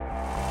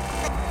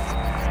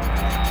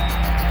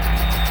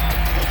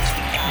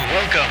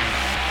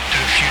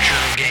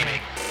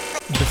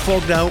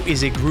FOGdAO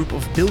is a group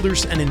of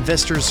builders and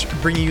investors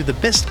bringing you the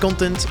best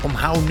content on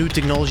how new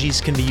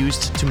technologies can be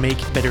used to make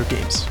better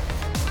games.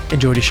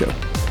 Enjoy the show.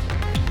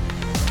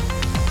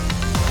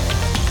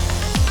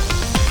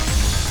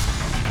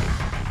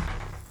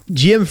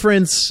 GM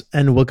friends,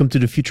 and welcome to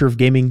the future of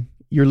gaming.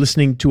 You're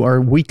listening to our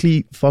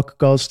weekly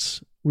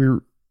FOGcasts.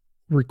 We're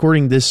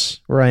recording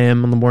this where I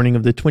am on the morning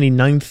of the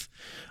 29th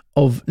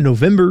of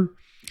November.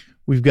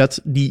 We've got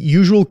the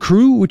usual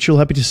crew, which you'll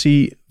happy to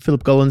see: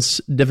 Philip Collins,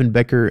 Devin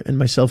Becker, and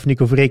myself,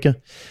 Nico Vreke.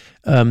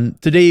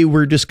 Today,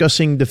 we're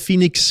discussing the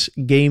Phoenix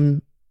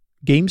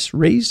Games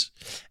raise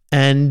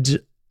and,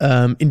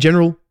 in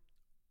general,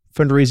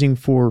 fundraising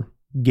for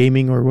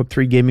gaming or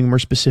Web3 gaming, more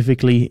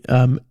specifically,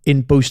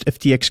 in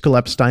post-FTX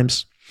collapse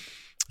times.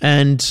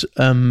 And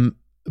a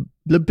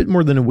little bit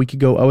more than a week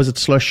ago, I was at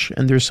Slush,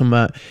 and there's some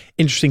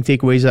interesting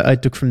takeaways that I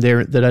took from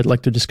there that I'd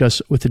like to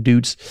discuss with the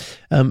dudes.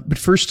 But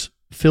first,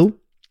 Phil,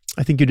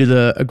 I think you did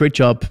a great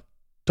job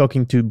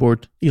talking to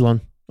Board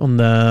Elon on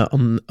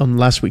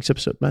last week's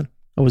episode, man.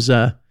 I was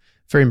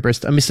very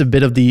impressed. I missed a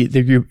bit of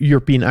the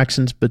European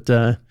accents, but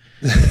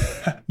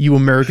you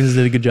Americans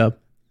did a good job.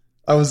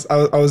 I was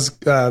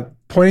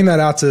pointing that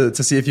out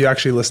to see if you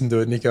actually listened to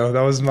it, Nico.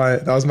 That was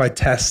my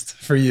test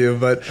for you,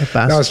 but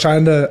I was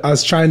trying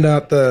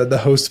out the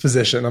host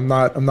position. I'm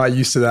not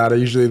used to that. I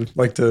usually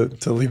like to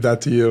leave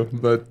that to you,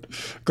 but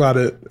glad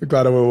it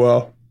went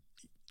well,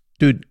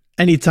 dude.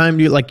 Anytime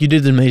you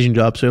did an amazing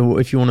job. So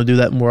if you want to do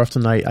that more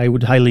often, I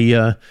would highly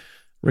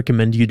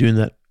recommend you doing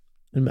that,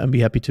 and I'd be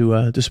happy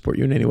to support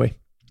you in any way.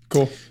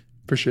 Cool,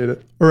 appreciate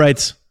it. All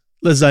right,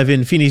 let's dive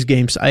in. Phoenix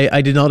Games.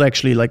 I did not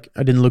actually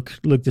I didn't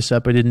look this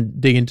up. I didn't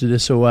dig into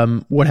this.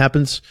 So what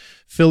happens?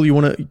 Phil, you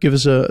want to give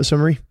us a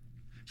summary?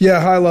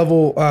 Yeah, high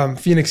level.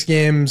 Phoenix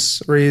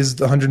Games raised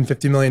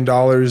 $150 million.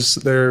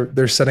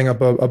 They're setting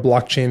up a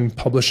blockchain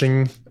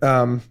publishing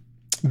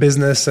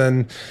business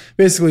and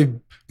basically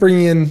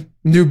bringing in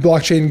new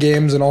blockchain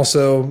games and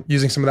also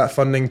using some of that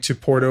funding to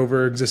port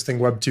over existing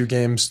Web2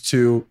 games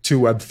to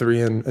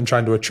Web3 and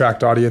trying to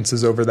attract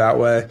audiences over that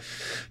way.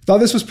 Thought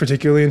this was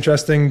particularly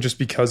interesting just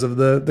because of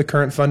the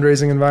current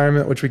fundraising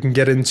environment, which we can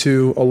get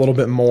into a little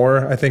bit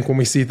more. I think when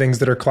we see things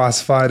that are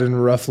classified in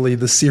roughly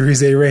the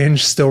Series A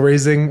range, still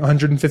raising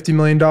 $150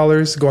 million,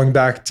 going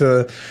back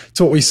to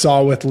what we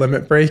saw with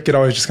Limit Break, it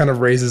always just kind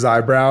of raises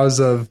eyebrows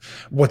of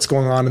what's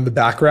going on in the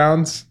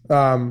background.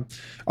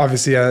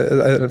 Obviously,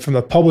 from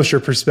the publisher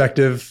perspective,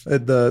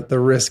 the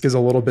risk is a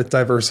little bit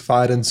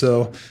diversified. And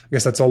so I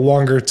guess that's a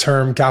longer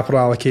term capital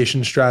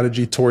allocation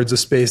strategy towards a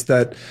space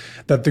that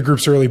the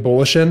groups are really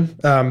bullish in.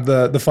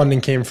 The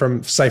funding came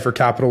from Cypher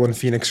Capital and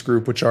Phoenix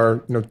Group, which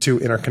are two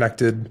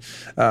interconnected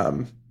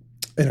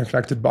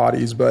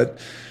bodies, but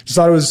just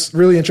thought it was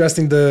really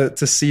interesting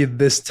to see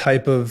this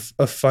type of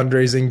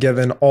fundraising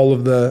given all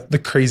of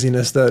the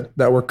craziness that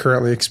we're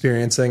currently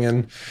experiencing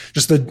and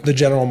just the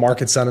general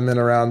market sentiment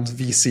around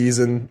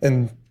VCs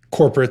and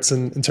corporates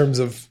in terms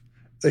of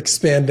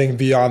expanding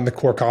beyond the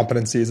core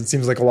competencies. It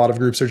seems like a lot of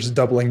groups are just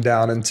doubling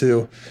down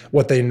into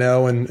what they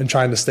know and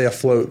trying to stay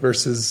afloat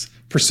versus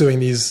pursuing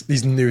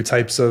these new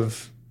types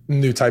of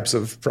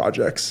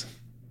projects.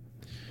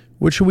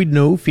 What should we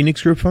know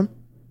Phoenix Group from?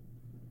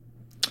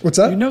 What's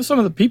that? You know some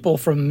of the people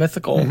from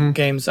Mythical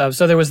Games. So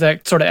there was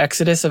that sort of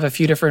exodus of a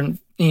few different,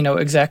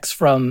 execs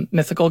from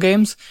Mythical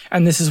Games,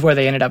 and this is where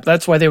they ended up.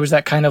 That's why there was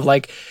that kind of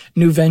like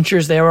new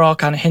ventures they were all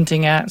kind of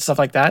hinting at and stuff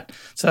like that.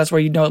 So that's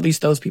where at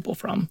least those people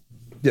from.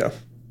 Yeah.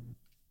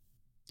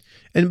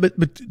 And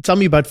but tell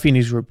me about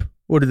Phoenix Group.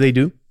 What do they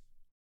do?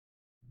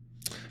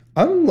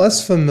 I'm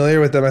less familiar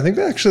with them. I think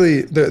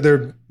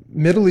they're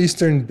Middle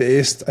Eastern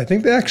based. I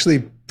think they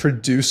actually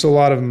produce a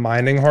lot of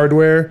mining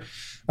hardware.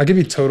 I could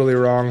be totally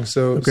wrong,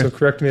 so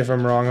correct me if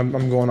I'm wrong.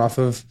 I'm going off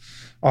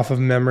of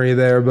memory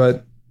there,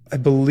 but I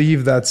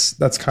believe that's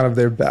kind of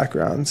their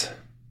background.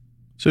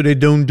 So they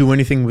don't do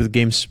anything with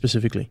games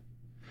specifically?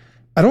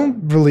 I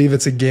don't believe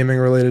it's a gaming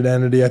related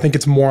entity. I think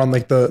it's more on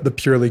like the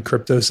purely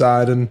crypto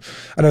side. And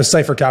I know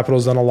Cypher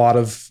Capital's done a lot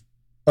of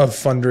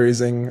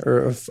fundraising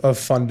or of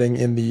funding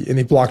in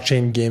the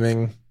blockchain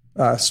gaming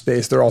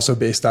space. They're also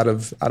based out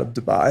of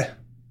Dubai.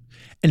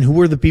 And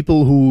who are the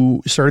people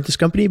who started this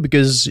company?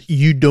 Because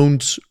you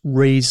don't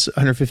raise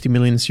 150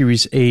 million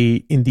Series A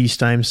in these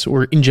times,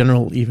 or in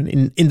general, even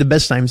in the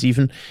best times,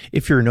 even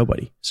if you're a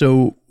nobody.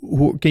 So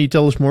can you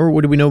tell us more?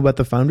 What do we know about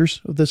the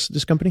founders of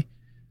this company?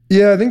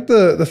 Yeah, I think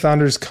the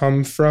founders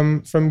come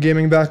from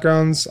gaming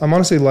backgrounds. I'm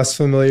honestly less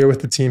familiar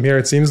with the team here.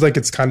 It seems like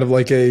it's kind of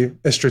like a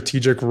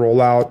strategic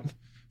rollout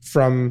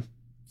from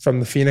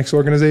the Phoenix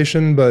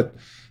organization, but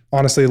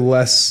honestly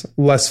less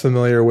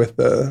familiar with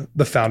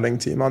the founding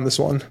team on this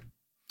one.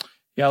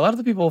 Yeah, a lot of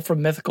the people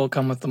from Mythical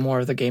come with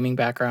more of the gaming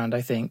background,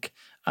 I think.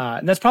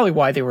 And that's probably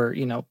why they were,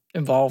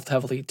 involved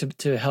heavily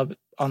to help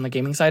on the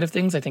gaming side of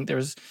things. I think there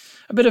was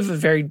a bit of a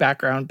varied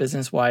background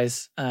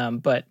business-wise.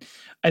 But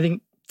I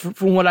think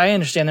from what I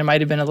understand, there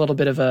might have been a little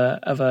bit of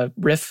a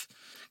riff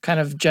kind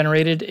of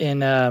generated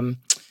in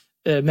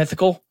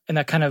Mythical, and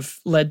that kind of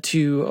led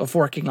to a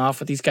forking off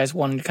with these guys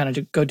wanting to kind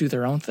of go do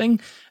their own thing.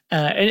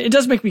 And it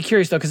does make me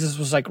curious though, because this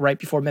was like right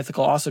before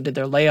Mythical also did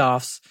their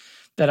layoffs,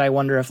 that I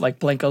wonder if like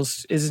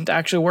Blankos isn't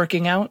actually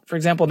working out, for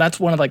example. And that's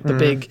one of like the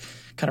big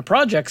kind of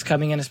projects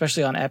coming in,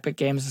 especially on Epic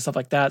Games and stuff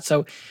like that.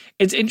 So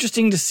it's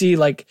interesting to see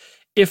like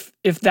if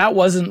that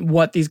wasn't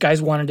what these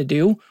guys wanted to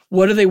do,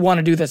 what do they want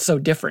to do that's so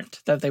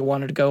different that they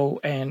wanted to go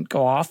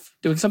off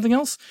doing something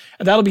else?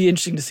 And that'll be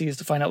interesting to see, is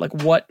to find out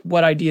like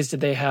what ideas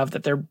did they have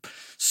that they're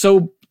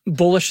so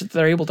bullish that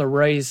they're able to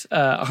raise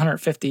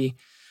 150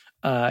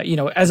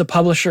 as a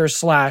publisher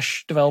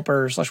 /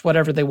 developer /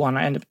 whatever they want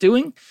to end up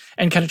doing,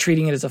 and kind of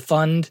treating it as a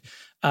fund.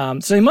 So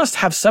they must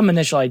have some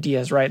initial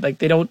ideas, right? Like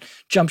they don't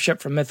jump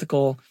ship from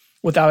Mythical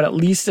without at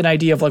least an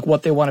idea of like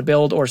what they want to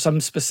build or some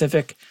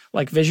specific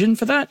like vision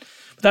for that.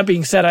 But that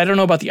being said, I don't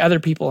know about the other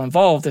people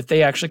involved, if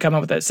they actually come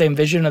up with that same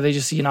vision, or they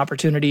just see an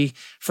opportunity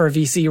for a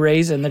VC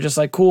raise and they're just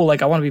like, cool,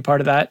 like I want to be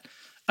part of that.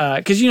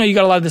 Because, you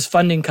got a lot of this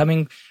funding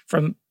coming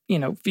from,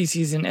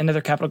 VCs and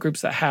other capital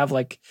groups that have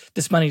like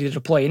this money to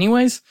deploy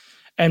anyways.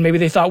 And maybe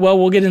they thought, well,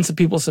 we'll get in some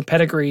people, some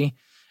pedigree,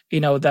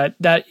 sometimes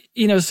is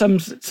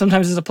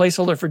a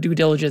placeholder for due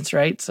diligence,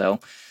 right?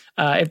 So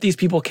if these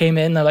people came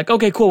in, they're like,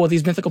 okay, cool. Well,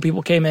 these Mythical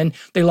people came in,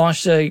 they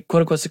launched a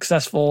quote unquote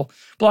successful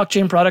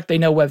blockchain product. They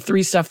know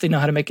Web3 stuff. They know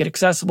how to make it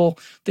accessible.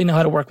 They know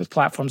how to work with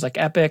platforms like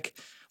Epic.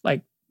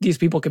 Like these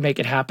people can make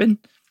it happen.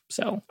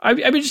 So I'd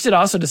be interested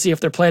also to see if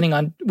they're planning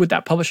on, with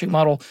that publishing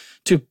model,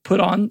 to put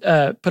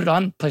it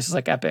on places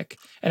like Epic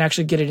and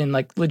actually get it in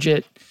like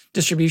legit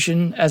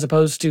distribution, as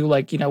opposed to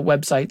like,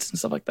 websites and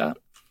stuff like that.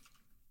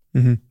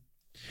 Mm-hmm.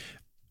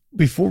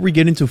 Before we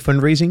get into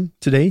fundraising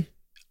today,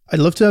 I'd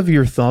love to have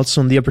your thoughts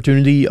on the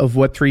opportunity of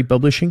Web3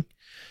 publishing.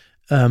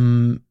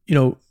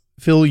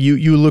 Phil,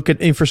 you look at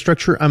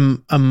infrastructure.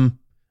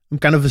 I'm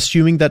kind of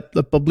assuming that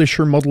the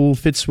publisher model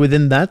fits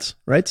within that,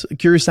 right?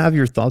 Curious to have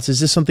your thoughts. Is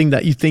this something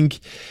that you think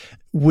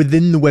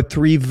within the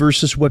Web3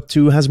 versus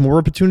Web2 has more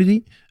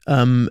opportunity?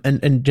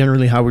 And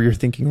generally, how are you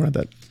thinking around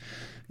that?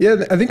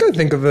 Yeah, I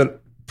think of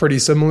it pretty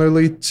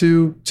similarly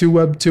to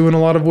Web2 in a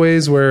lot of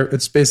ways, where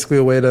it's basically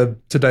a way to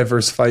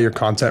diversify your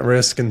content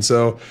risk. And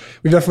so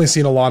we've definitely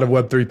seen a lot of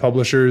Web3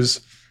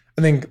 publishers.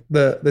 I think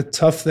the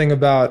tough thing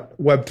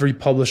about Web3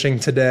 publishing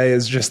today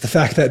is just the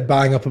fact that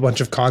buying up a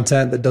bunch of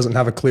content that doesn't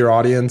have a clear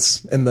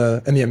audience in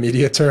the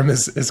immediate term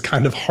is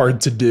kind of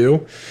hard to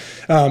do.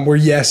 Where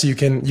yes, you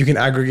can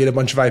aggregate a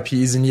bunch of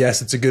IPs, and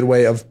yes, it's a good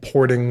way of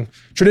porting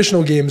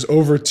traditional games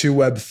over to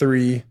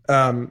Web3,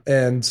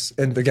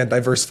 and again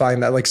diversifying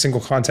that like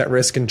single content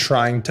risk and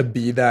trying to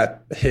be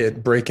that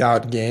hit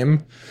breakout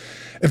game.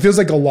 It feels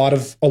like a lot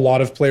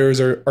of players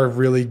are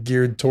really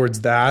geared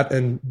towards that,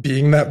 and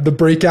being the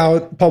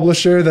breakout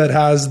publisher that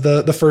has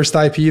the first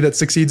IP that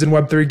succeeds in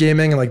Web3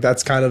 gaming, and like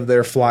that's kind of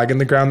their flag in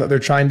the ground that they're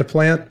trying to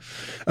plant.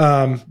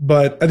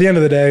 But at the end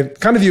of the day,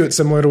 kind of view it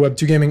similar to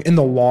Web2 gaming in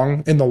the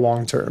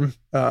long term,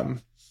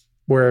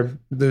 where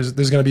there's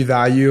going to be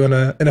value in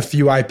a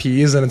few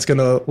IPs, and it's going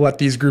to let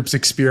these groups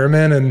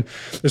experiment, and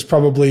there's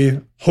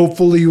probably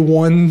hopefully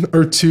one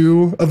or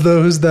two of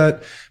those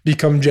that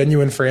become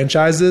genuine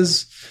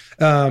franchises.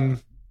 And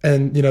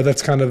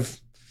that's kind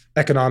of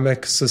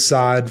economics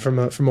aside from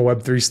a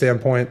Web3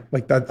 standpoint,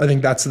 like that. I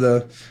think that's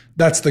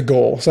the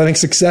goal. So I think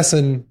success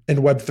in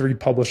Web3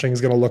 publishing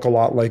is going to look a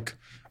lot like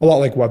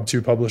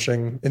Web2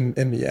 publishing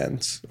in the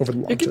end over the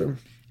long term.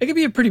 It could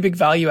be a pretty big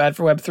value add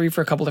for Web3 for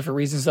a couple different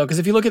reasons, though. Because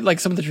if you look at like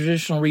some of the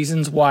traditional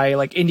reasons why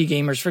like indie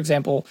gamers, for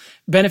example,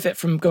 benefit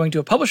from going to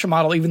a publisher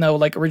model, even though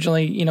like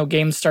originally,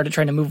 games started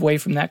trying to move away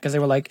from that because they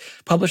were like,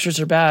 publishers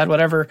are bad,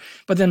 whatever.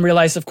 But then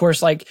realized, of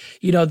course, like,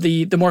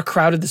 the more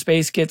crowded the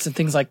space gets and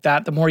things like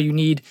that, the more you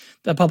need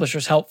the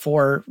publisher's help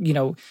for,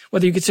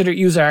 whether you consider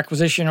user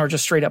acquisition or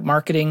just straight up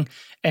marketing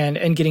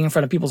and getting in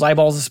front of people's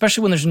eyeballs,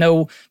 especially when there's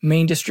no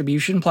main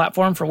distribution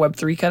platform for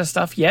Web3 kind of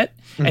stuff yet.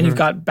 Mm-hmm. And you've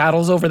got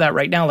battles over that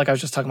right now. Like I was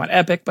just talking about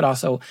Epic, but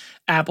also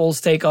Apple's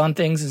take on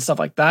things and stuff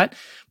like that.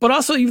 But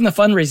also even the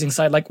fundraising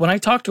side. Like when I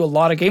talk to a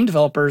lot of game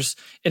developers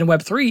in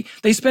Web3,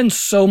 they spend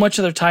so much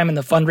of their time in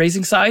the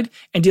fundraising side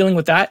and dealing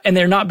with that, and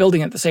they're not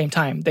building at the same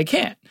time. They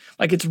can't.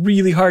 Like it's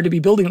really hard to be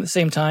building at the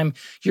same time.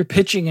 You're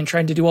pitching and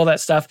trying to do all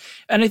that stuff.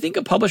 And I think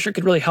a publisher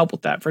could really help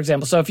with that. For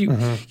example, so if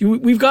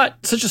we've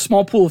got such a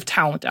small pool of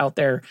talent out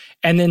there,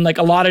 and then like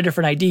a lot of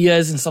different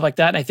ideas and stuff like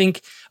that. And I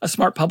think a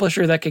smart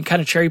publisher that can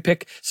kind of cherry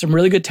pick some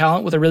really good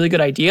talent with a really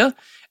good idea,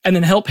 and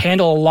then help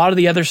handle a lot of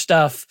the other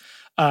stuff,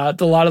 a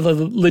lot of the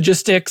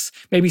logistics,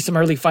 maybe some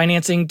early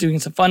financing, doing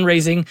some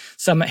fundraising,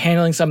 some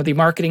handling some of the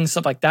marketing,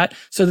 stuff like that,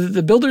 so that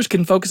the builders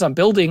can focus on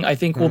building, I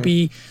think will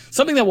be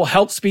something that will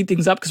help speed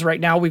things up. Because right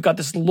now we've got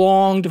this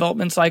long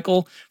development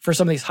cycle for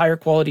some of these higher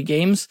quality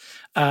games.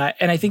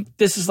 And I think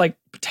this is like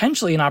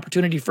potentially an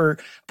opportunity for a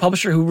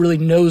publisher who really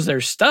knows their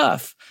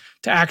stuff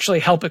to actually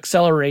help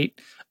accelerate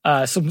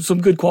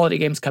some good quality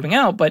games coming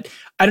out. But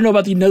I don't know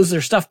about the knows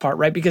their stuff part,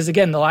 right? Because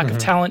again, the lack of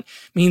talent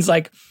means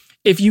like,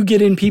 if you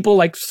get in people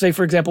like, say,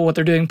 for example, what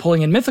they're doing,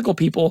 pulling in Mythical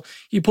people,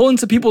 you pull in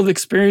some people with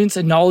experience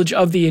and knowledge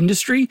of the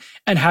industry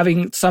and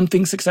having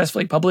something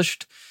successfully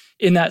published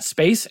in that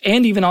space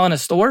and even on a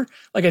store.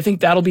 Like, I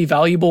think that'll be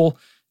valuable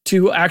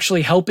to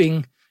actually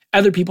helping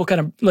other people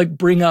kind of like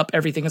bring up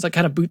everything. It's like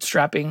kind of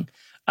bootstrapping.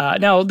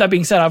 Now that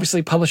being said,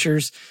 obviously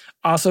publishers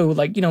also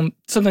like,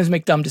 sometimes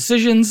make dumb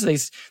decisions.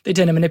 They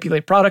tend to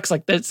manipulate products.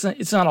 Like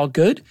it's not all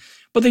good,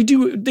 but they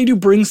do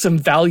bring some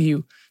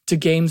value to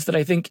games that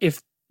I think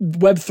if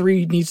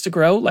Web3 needs to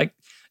grow, like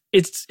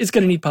it's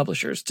going to need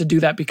publishers to do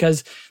that,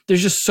 because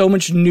there's just so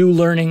much new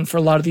learning for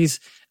a lot of these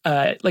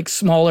like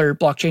smaller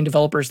blockchain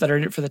developers that are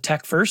in it for the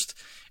tech first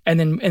and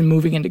then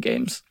moving into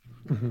games.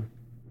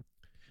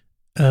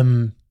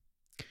 Mm-hmm.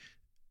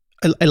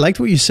 I liked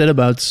what you said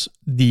about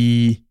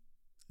the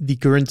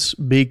current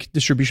big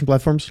distribution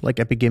platforms like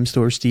Epic Game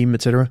Store, Steam,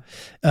 etc.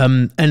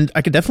 And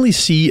I could definitely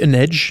see an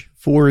edge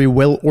for a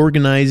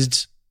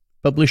well-organized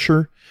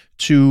publisher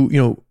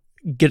to,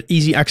 get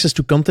easy access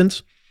to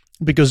content,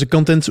 because the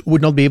content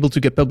would not be able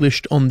to get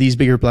published on these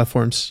bigger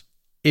platforms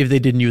if they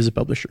didn't use a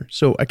publisher.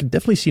 So I could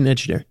definitely see an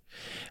edge there.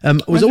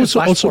 Was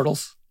also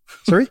portals.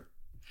 Sorry?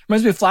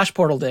 Reminds me of Flash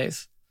Portal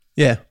days.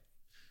 Yeah.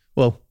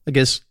 Well, I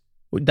guess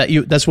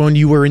that's when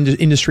you were in the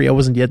industry. I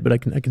wasn't yet, but I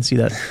can see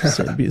that.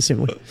 So it'd be the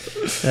same way.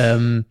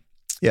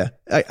 Yeah.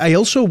 I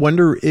also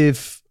wonder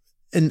if,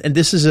 and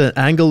this is an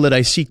angle that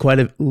I see quite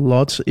a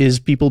lot, is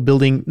people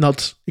building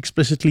not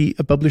explicitly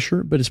a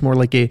publisher, but it's more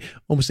like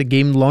almost a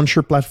game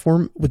launcher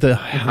platform with a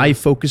high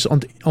focus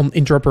on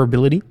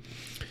interoperability.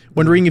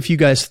 Wondering if you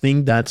guys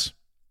think that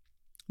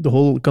the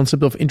whole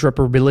concept of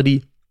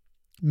interoperability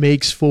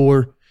makes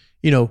for,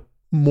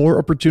 more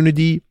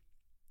opportunity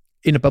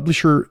in a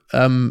publisher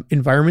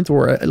environment,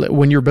 or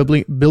when you're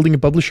building a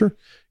publisher.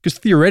 Because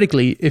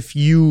theoretically, if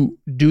you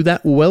do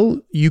that well,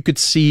 you could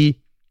see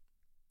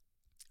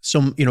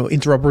some,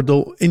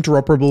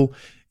 interoperable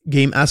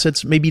game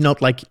assets, maybe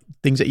not like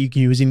things that you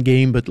can use in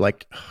game, but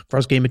like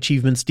cross-game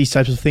achievements, these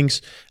types of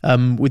things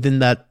within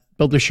that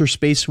publisher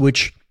space,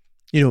 which,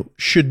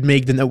 should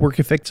make the network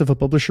effects of a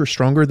publisher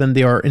stronger than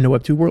they are in the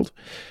Web2 world.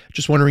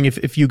 Just wondering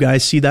if you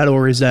guys see that,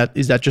 or is that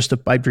just a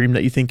pipe dream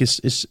that you think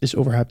is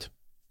overhyped?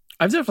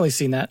 I've definitely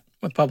seen that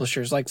with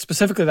publishers, like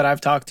specifically that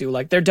I've talked to.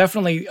 Like there are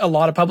definitely a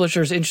lot of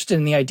publishers interested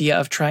in the idea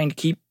of trying to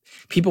keep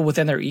people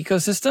within their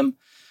ecosystem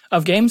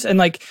of games. And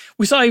like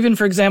we saw even,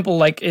 for example,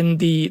 like in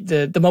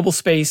the mobile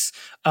space,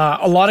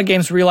 a lot of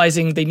games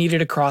realizing they needed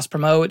to cross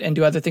promote and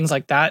do other things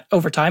like that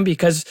over time,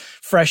 because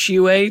fresh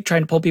UA,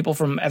 trying to pull people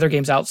from other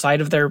games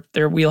outside of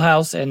their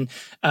wheelhouse and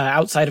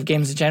outside of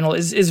games in general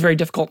is very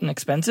difficult and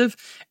expensive.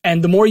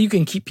 And the more you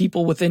can keep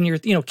people within your,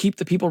 keep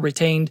the people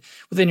retained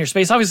within your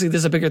space. Obviously,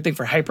 this is a bigger thing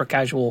for hyper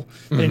casual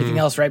than anything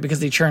else, right?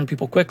 Because they churn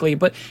people quickly.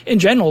 But in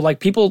general,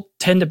 like people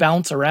tend to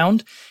bounce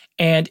around.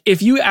 And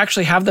if you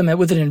actually have them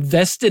with an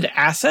invested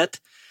asset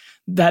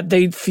that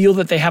they feel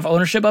that they have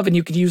ownership of, and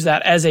you could use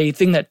that as a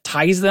thing that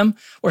ties them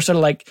or sort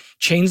of like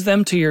chains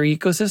them to your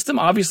ecosystem,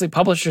 obviously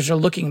publishers are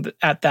looking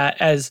at that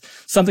as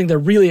something they're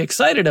really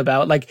excited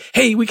about. Like,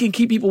 hey, we can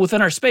keep people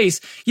within our space.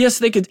 Yes,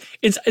 they could.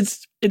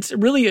 It's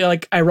really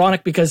like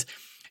ironic, because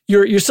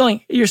you're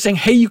saying,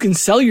 hey, you can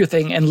sell your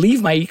thing and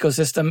leave my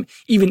ecosystem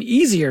even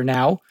easier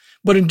now.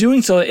 But in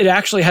doing so, it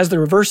actually has the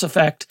reverse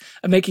effect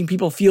of making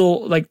people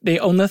feel like they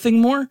own the thing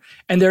more,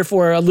 and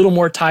therefore a little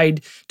more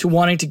tied to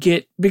wanting to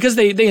get, because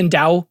they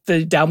endow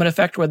the endowment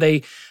effect, where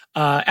they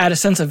add a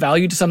sense of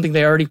value to something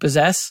they already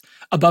possess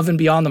above and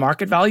beyond the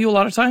market value a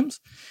lot of times.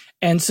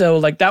 And so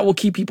like that will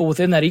keep people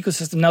within that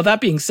ecosystem. Now,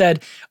 that being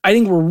said, I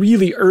think we're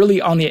really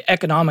early on the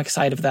economic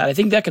side of that. I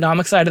think the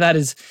economic side of that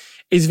is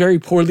very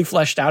poorly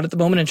fleshed out at the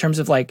moment in terms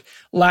of like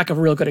lack of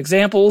real good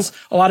examples.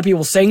 A lot of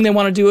people saying they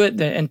want to do it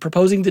and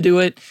proposing to do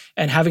it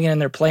and having it in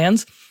their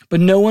plans, but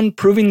no one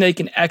proving they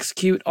can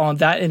execute on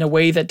that in a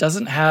way that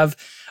doesn't have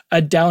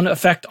a down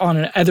effect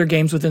on other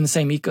games within the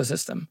same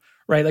ecosystem,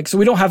 right? Like, so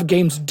we don't have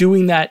games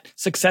doing that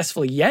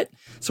successfully yet.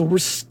 So we're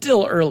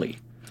still early.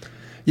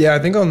 Yeah, I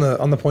think on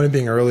the point of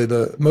being early,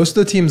 most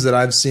of the teams that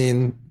I've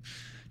seen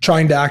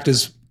trying to act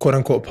as quote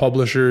unquote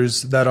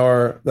publishers that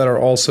are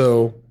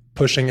also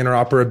pushing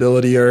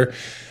interoperability are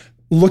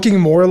looking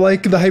more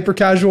like the hyper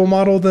casual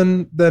model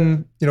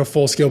than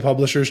full scale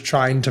publishers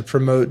trying to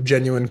promote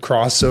genuine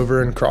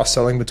crossover and cross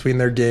selling between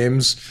their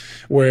games,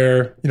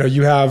 where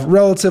you have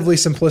relatively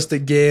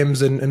simplistic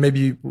games and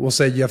maybe we'll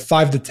say you have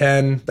 5 to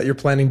 10 that you're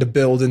planning to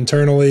build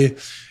internally.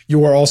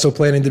 You are also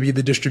planning to be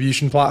the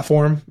distribution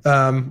platform,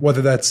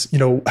 whether that's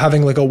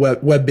having like a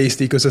web based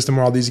ecosystem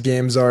where all these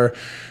games are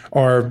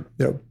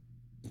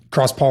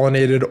cross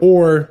pollinated,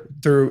 or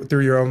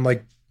through your own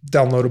like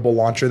downloadable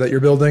launcher that you're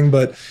building.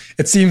 But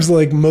it seems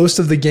like most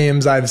of the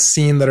games I've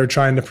seen that are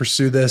trying to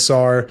pursue this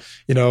are,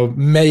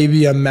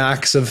 maybe a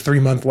max of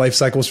 3-month life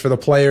cycles for the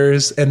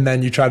players, and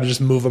then you try to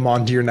just move them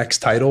on to your next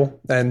title.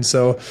 And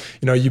so,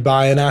 you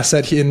buy an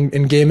asset in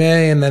game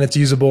A, and then it's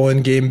usable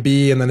in game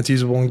B, and then it's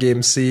usable in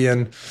game C.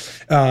 And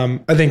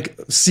I think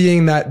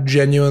seeing that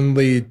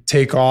genuinely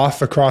take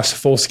off across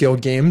full scale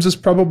games is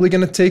probably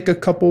going to take a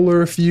couple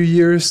or a few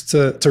years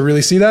to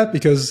really see that,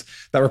 because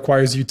that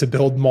requires you to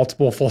build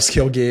multiple full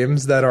scale games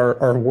that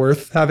are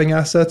worth having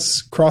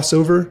assets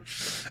crossover.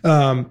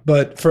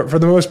 But for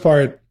the most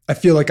part, I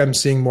feel like I'm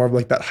seeing more of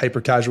like that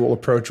hyper casual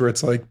approach where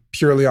it's like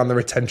purely on the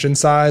retention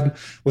side.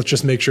 Let's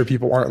just make sure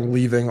people aren't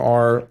leaving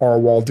our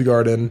walled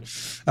garden.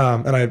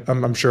 And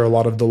I'm sure a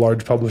lot of the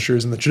large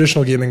publishers in the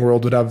traditional gaming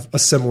world would have a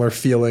similar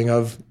feeling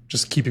of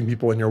just keeping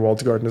people in your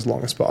walled garden as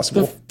long as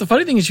possible. The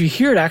funny thing is you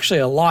hear it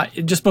actually a lot.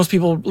 Just most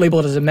people label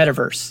it as a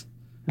metaverse.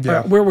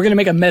 Yeah. We're going to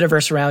make a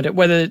metaverse around it,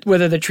 whether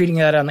they're treating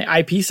that on the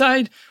IP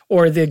side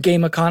or the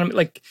game economy,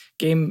 like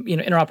game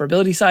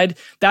interoperability side.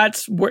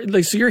 That's where,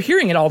 like, so you're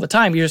hearing it all the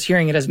time. You're just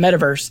hearing it as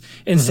metaverse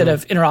instead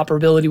of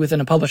interoperability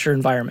within a publisher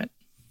environment.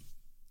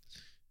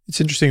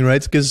 It's interesting,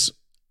 right? Because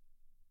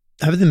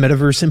having the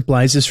metaverse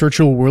implies this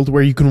virtual world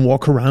where you can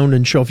walk around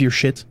and show off your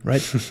shit,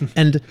 right?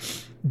 And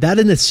that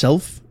in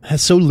itself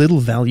has so little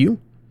value.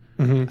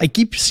 I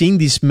keep seeing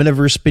these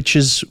metaverse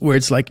pitches where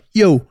it's like,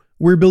 yo,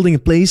 we're building a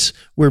place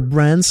where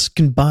brands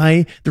can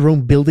buy their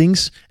own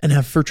buildings and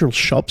have virtual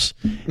shops.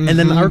 And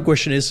then our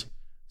question is,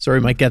 sorry,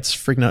 my cat's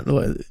freaking out.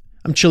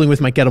 I'm chilling with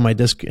my cat on my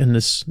desk and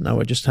now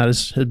I just had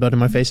his butt in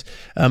my face.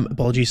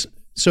 Apologies.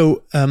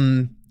 So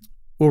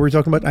what were we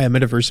talking about? I have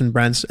metaverse and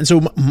brands. And so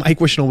my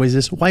question always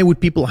is, why would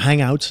people hang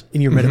out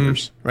in your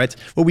metaverse, right?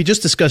 What we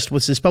just discussed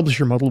was this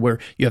publisher model where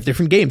you have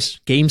different games.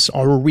 Games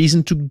are a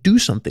reason to do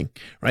something,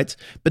 right?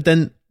 But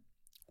then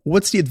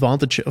what's the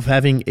advantage of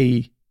having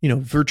a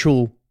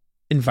virtual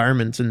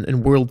environment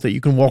and world that you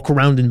can walk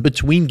around in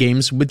between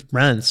games with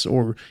brands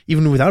or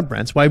even without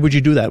brands? Why would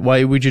you do that?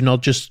 Why would you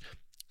not just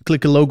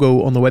click a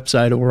logo on the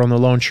website or on the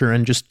launcher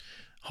and just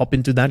hop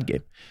into that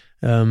game?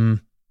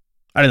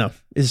 I don't know.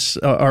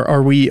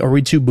 Are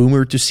we too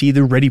boomer to see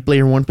the Ready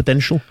Player One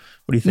potential?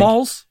 What do you think?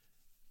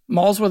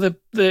 Malls were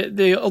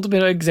the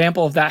ultimate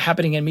example of that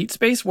happening in meat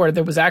space, where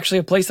there was actually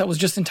a place that was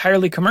just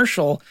entirely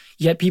commercial,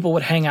 yet people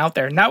would hang out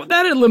there. Now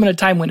that had a limited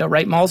time window,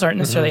 right? Malls aren't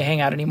necessarily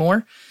hang out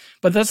anymore.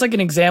 But that's like an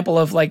example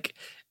of like,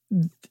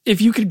 if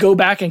you could go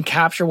back and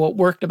capture what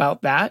worked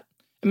about that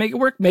and make it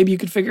work, maybe you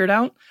could figure it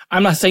out.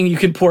 I'm not saying you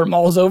can port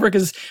malls over,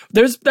 because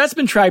that's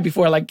been tried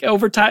before. Like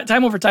over time,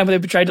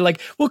 they've tried to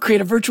like, we'll create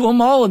a virtual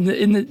mall in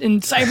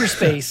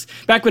cyberspace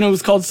back when it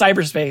was called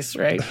cyberspace,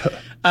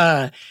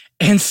 right?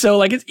 And so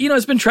like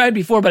it's been tried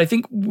before, but I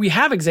think we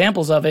have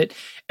examples of it.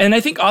 And I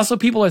think also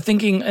people are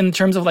thinking in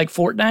terms of like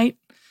Fortnite.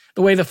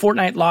 The way the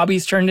Fortnite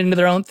lobbies turned into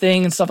their own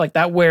thing and stuff like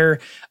that, where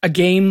a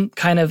game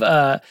kind of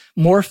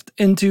morphed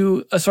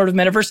into a sort of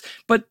metaverse,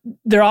 but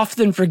they're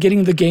often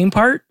forgetting the game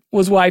part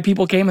was why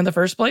people came in the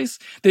first place.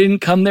 They didn't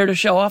come there to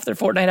show off their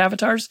Fortnite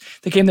avatars.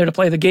 They came there to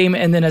play the game,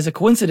 and then as a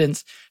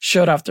coincidence,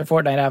 showed off their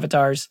Fortnite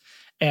avatars.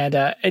 And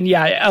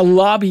yeah, a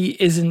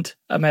lobby isn't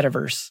a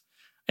metaverse,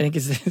 I think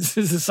is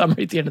the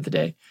summary at the end of the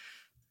day.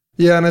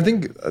 Yeah, and I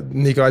think,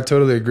 Nico, I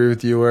totally agree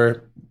with you,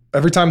 where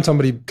every time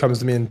somebody comes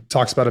to me and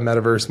talks about a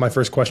metaverse, my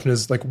first question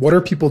is like, what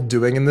are people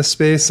doing in this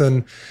space?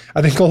 And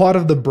I think a lot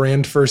of the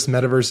brand first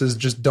metaverses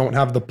just don't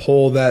have the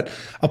pull that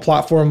a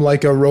platform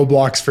like a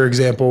Roblox, for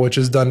example, which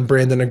has done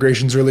brand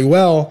integrations really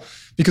well,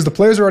 because the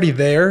players are already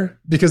there,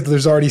 because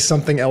there's already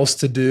something else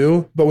to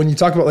do. But when you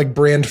talk about like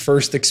brand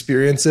first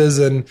experiences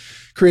and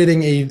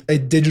creating a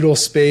digital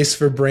space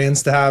for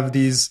brands to have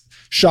these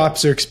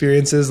shops or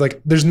experiences,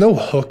 like there's no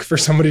hook for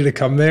somebody to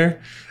come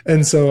there.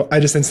 And so I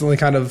just instantly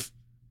kind of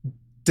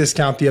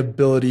discount the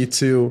ability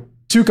to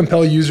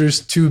compel users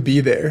to be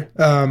there.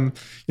 Brand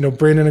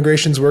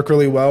integrations work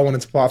really well when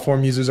it's a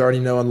platform users already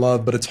know and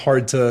love, but it's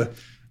hard to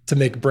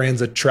make brands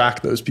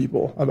attract those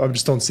people. I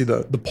just don't see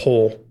the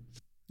pull.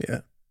 Yeah,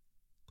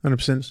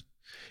 100%.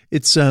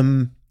 It's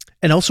and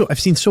also I've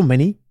seen so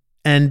many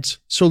and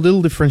so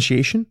little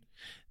differentiation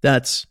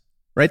that,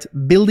 right,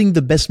 building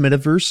the best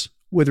metaverse,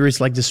 whether it's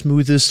like the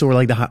smoothest or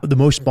like the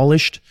most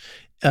polished,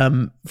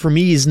 for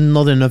me is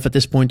not enough at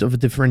this point of a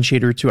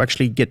differentiator to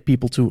actually get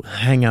people to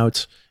hang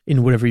out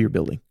in whatever you're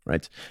building,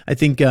 right? I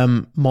think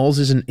malls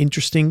is an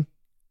interesting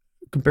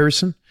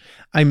comparison.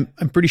 I'm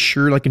pretty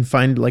sure I can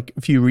find like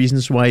a few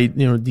reasons why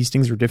these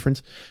things are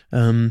different.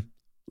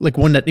 Like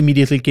one that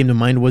immediately came to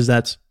mind was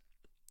that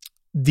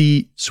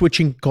the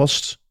switching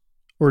costs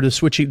or the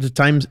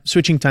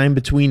switching time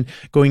between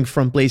going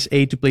from place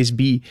A to place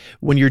B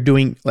when you're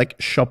doing like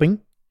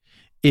shopping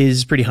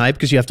is pretty high,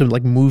 because you have to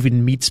like move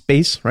in meat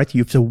space, right?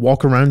 You have to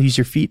walk around, use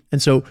your feet.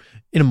 And so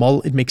in a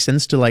mall, it makes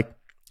sense to like,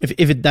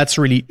 if that's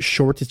really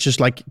short, it's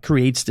just like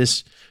creates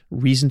this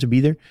reason to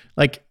be there.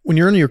 Like when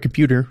you're on your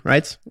computer,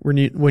 right? When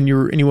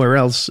you're anywhere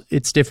else,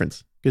 it's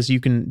different, because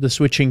the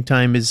switching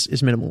time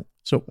is minimal.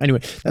 So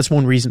anyway, that's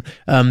one reason.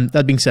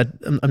 That being said,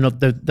 I'm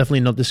definitely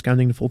not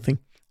discounting the full thing.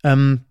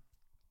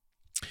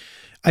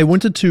 I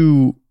wanted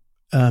to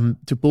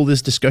pull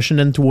this discussion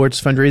then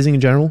towards fundraising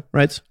in general,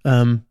 right?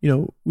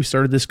 We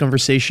started this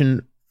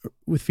conversation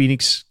with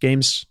Phoenix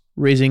Games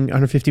raising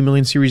 150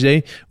 million Series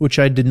A, which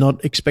I did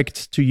not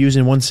expect to use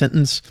in one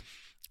sentence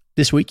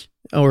this week,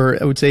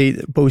 or I would say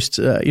post,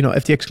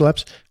 FTX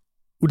collapse.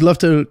 Would love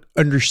to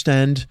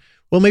understand,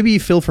 well, maybe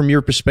Phil, from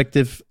your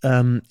perspective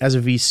as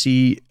a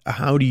VC,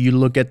 how do you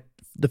look at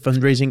the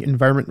fundraising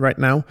environment right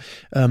now?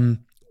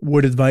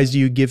 What advice do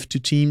you give to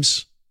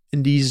teams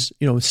in these,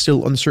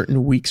 still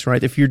uncertain weeks,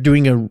 right? If you're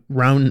doing a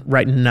round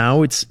right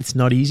now, it's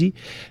not easy.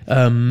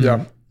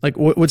 Like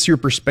what's your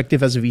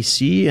perspective as a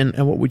VC,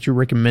 and what would you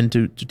recommend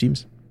to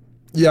teams?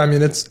 Yeah, I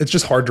mean, it's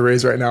just hard to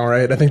raise right now,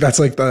 right? I think that's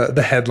like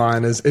the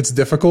headline is it's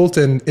difficult,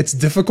 and it's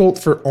difficult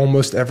for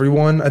almost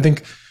everyone. I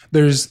think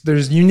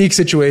there's unique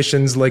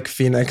situations like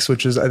Phoenix,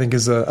 which I think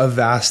is a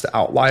vast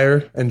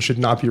outlier and should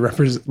not be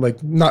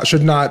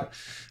should not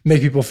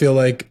make people feel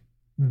like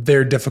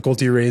their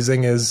difficulty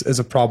raising is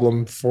a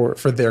problem for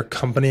their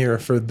company or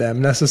for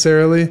them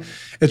necessarily.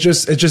 It's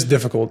just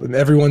difficult, and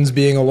everyone's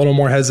being a little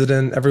more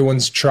hesitant.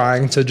 Everyone's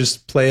trying to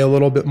just play a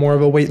little bit more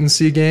of a wait and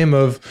see game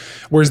of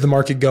where's the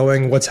market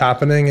going, what's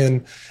happening,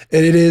 and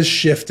it is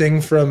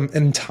shifting from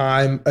a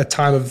time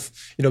of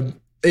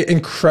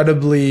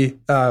incredibly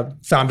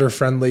founder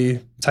friendly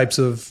types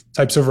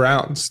of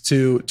rounds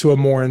to a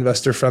more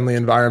investor friendly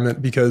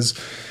environment, because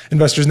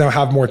investors now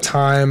have more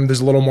time.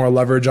 There's a little more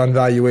leverage on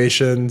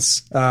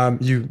valuations.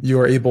 You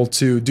are able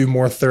to do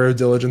more thorough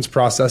diligence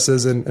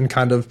processes and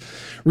kind of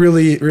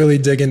really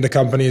dig into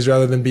companies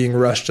rather than being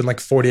rushed in like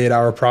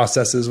 48-hour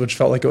processes, which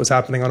felt like it was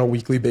happening on a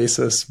weekly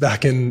basis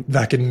back in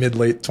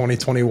mid-late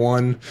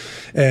 2021.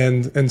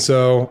 And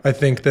so I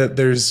think that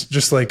there's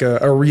just like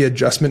a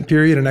readjustment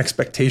period and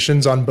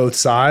expectations on both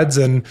sides,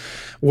 and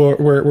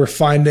we're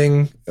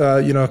finding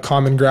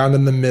common ground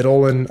in the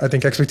middle. And I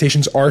think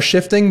expectations are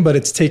shifting, but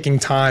it's taking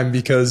time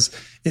because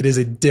it is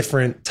a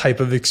different type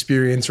of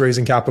experience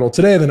raising capital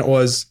today than it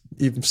was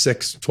even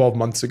 6-12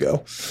 months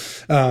ago.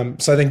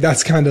 So I think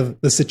that's kind of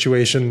the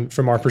situation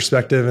from our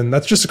perspective. And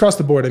that's just across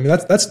the board. I mean,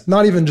 that's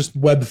not even just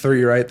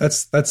Web3, right?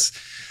 That's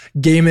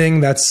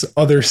gaming, that's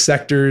other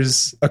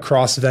sectors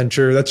across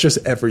venture. That's just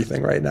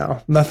everything right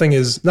now. Nothing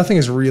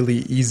is really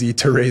easy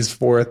to raise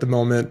for at the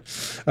moment.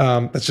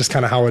 That's just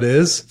kind of how it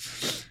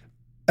is.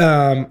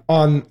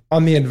 On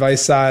the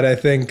advice side, I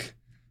think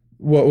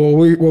what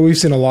we've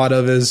seen a lot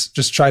of is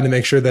just trying to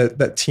make sure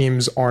that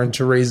teams aren't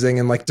raising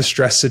in like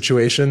distressed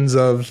situations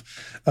of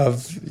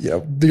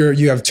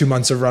you have 2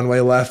 months of runway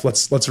left.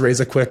 Let's raise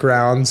a quick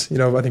round.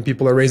 I think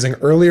people are raising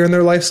earlier in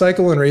their life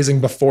cycle and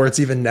raising before it's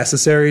even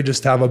necessary,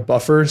 just to have a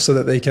buffer so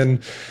that they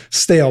can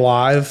stay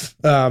alive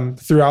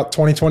throughout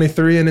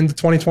 2023 and into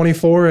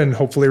 2024, and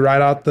hopefully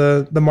ride out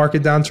the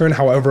market downturn,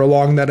 however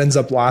long that ends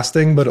up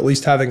lasting, but at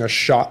least having a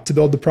shot to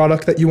build the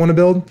product that you want to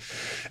build.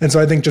 And so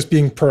I think just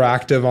being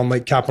proactive on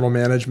like capital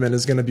management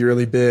is going to be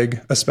really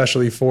big,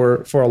 especially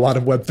for a lot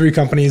of Web3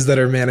 companies that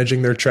are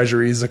managing their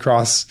treasuries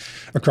across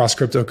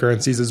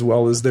cryptocurrencies as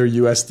well as their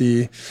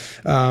USD.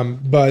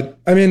 But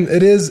I mean,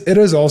 it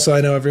is also, I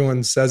know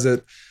everyone says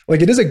it,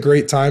 like it is a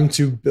great time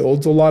to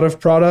build a lot of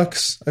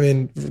products. I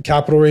mean,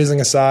 capital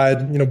raising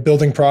aside,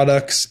 building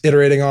products,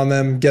 iterating on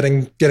them,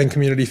 getting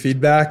community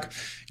feedback,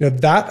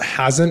 that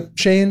hasn't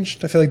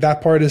changed. I feel like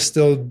that part is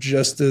still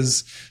just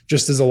as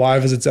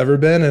alive as it's ever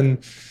been.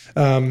 And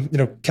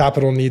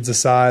capital needs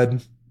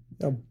aside,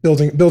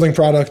 building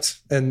product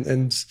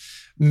and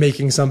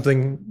making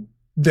something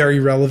very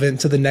relevant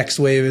to the next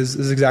wave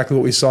is exactly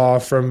what we saw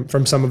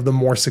from some of the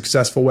more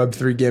successful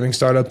Web3 gaming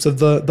startups of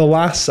the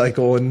last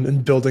cycle,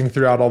 and building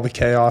throughout all the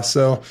chaos.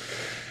 So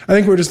I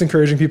think we're just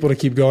encouraging people to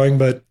keep going,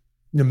 but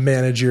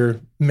manage your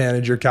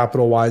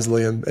capital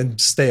wisely and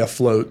stay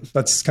afloat.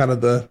 That's kind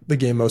of the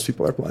game most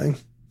people are playing.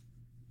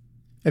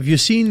 Have you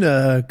seen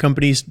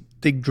companies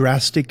take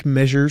drastic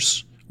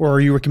measures, or are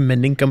you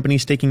recommending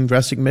companies taking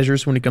drastic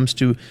measures when it comes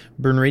to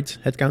burn rates,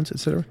 headcounts, et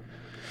cetera?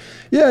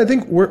 Yeah, I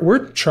think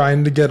we're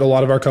trying to get a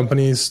lot of our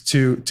companies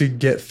to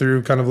get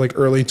through kind of like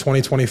early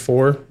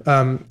 2024,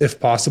 if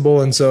possible.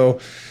 And so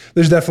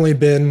there's definitely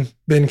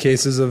been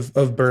cases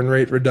of burn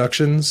rate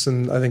reductions,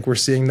 and I think we're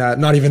seeing that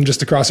not even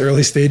just across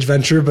early stage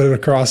venture, but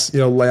across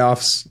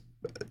layoffs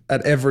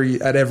at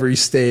every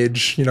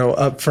stage,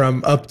 up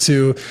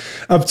to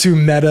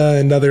Meta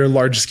and other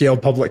large scale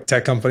public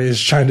tech companies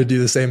trying to do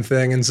the same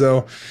thing. And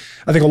so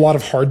I think a lot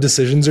of hard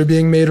decisions are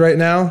being made right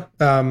now.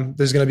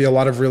 There's going to be a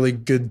lot of really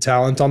good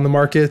talent on the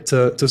market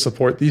to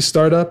support these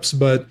startups,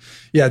 but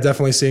yeah,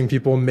 definitely seeing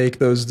people make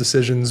those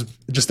decisions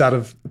just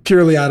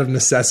purely out of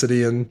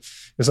necessity, and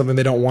something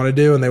they don't want to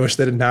do and they wish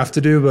they didn't have to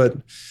do. But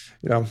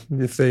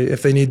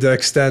if they need to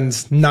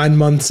extend 9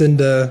 months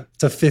into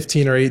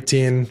 15 or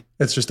 18,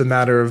 it's just a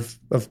matter of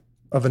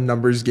a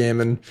numbers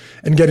game and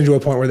getting to a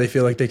point where they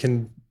feel like they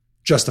can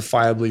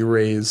justifiably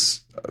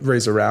raise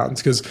a round.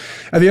 Because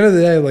at the end of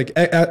the day, like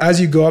as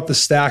you go up the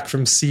stack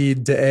from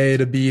seed to A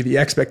to B, the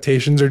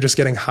expectations are just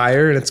getting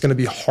higher, and it's going to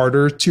be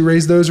harder to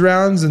raise those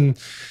rounds. And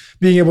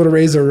being able to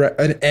raise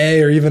an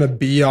A or even a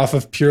B off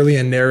of purely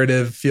a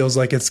narrative feels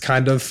like it's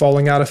kind of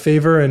falling out of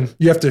favor, and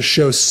you have to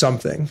show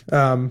something.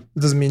 It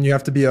doesn't mean you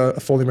have to be a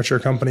fully mature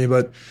company,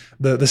 but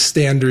the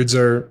standards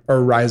are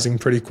rising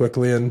pretty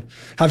quickly, and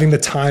having the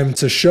time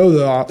to show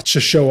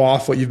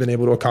off what you've been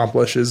able to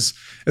accomplish is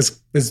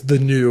the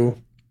new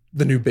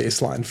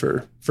baseline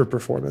for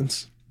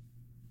performance.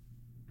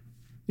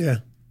 Yeah.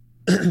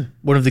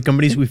 One of the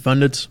companies we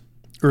funded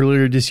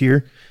earlier this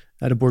year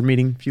at a board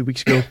meeting a few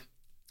weeks ago,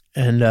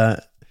 and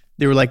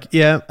they were like,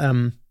 yeah,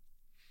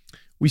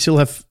 we still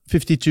have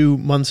 52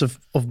 months of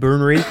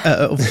burn rate,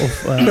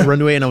 of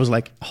runway. And I was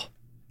like, oh,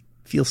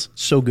 feels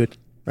so good,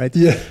 right?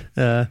 Yeah.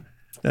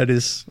 That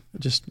is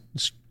just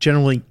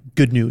generally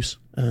good news.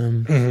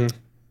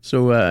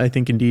 So I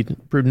think indeed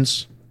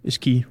prudence is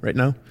key right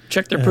now.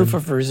 Check their proof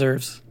of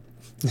reserves.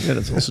 Yeah,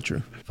 that's also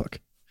true. Fuck.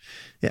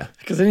 Yeah.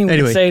 Because anyone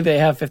can say they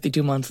have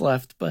 52 months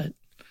left, but...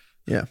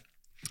 Yeah.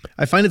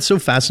 I find it so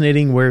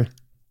fascinating where,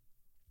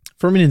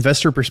 from an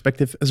investor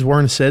perspective, as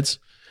Warren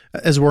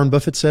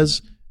Buffett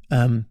says,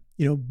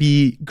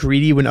 be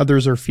greedy when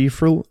others are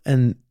fearful,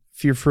 and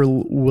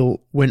fearful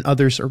will when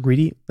others are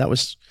greedy. That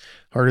was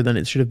harder than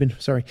it should have been.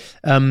 Sorry.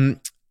 And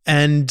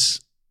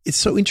it's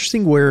so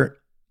interesting where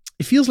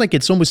it feels like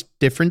it's almost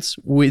different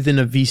within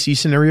a VC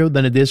scenario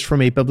than it is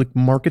from a public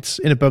market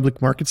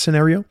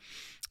scenario.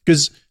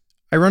 Because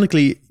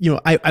ironically,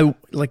 I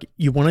like,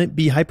 you want to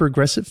be hyper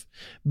aggressive,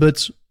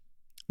 but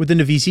within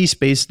the VC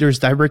space, there's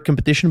direct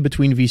competition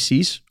between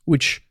VCs,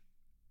 which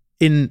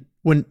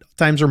when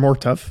times are more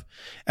tough,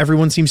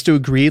 everyone seems to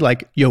agree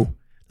like, yo,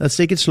 let's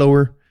take it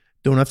slower.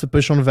 Don't have to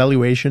push on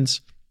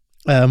valuations.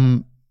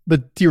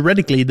 But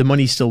theoretically, the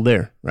money's still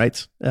there,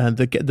 right?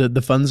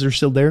 The funds are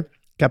still there.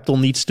 Capital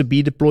needs to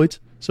be deployed,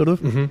 sort of.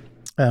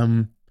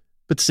 Mm-hmm.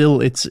 But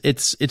still,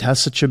 it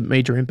has such a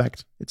major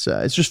impact. It's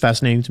just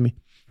fascinating to me.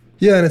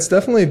 Yeah, and it's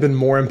definitely been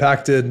more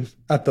impacted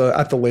at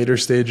the later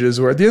stages,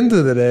 where at the end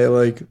of the day,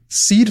 like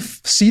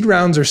seed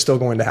rounds are still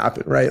going to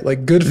happen, right?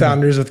 Like good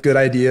founders with good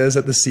ideas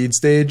at the seed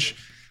stage,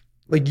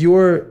 like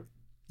your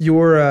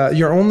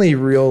only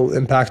real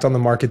impact on the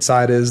market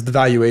side is the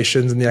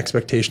valuations and the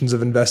expectations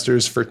of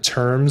investors for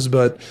terms.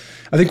 But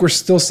I think we're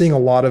still seeing a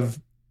lot of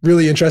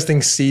really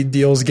interesting seed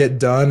deals get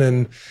done.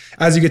 And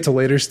as you get to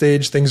later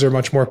stage, things are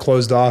much more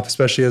closed off,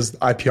 especially as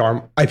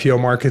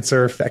IPO markets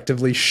are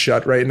effectively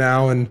shut right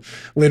now. And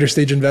later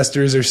stage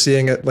investors are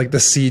seeing at like the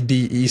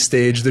CDE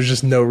stage, there's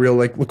just no real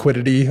like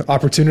liquidity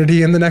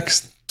opportunity in the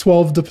next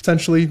 12 to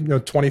potentially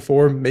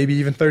 24, maybe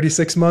even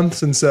 36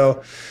 months. And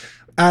so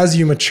as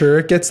you mature,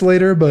 it gets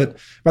later. But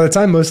by the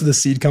time most of the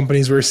seed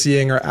companies we're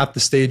seeing are at the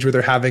stage where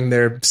they're having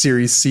their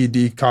Series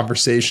CD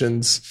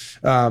conversations,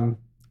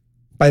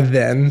 by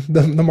then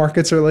the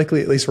markets are likely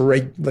at least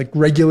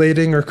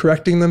regulating or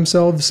correcting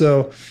themselves.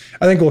 So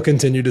I think we'll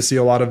continue to see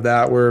a lot of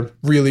that, where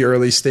really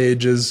early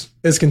stage is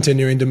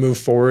continuing to move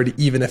forward,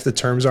 even if the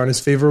terms aren't as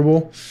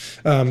favorable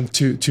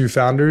to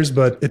founders.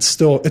 But it's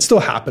still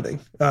happening.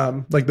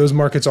 Like those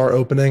markets are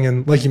opening,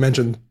 and like you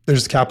mentioned,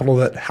 there's capital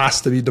that has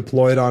to be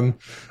deployed on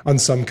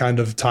some kind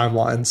of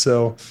timeline.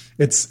 So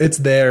it's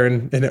there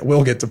and it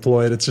will get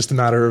deployed. It's just a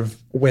matter of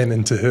when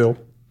and to who.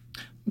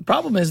 The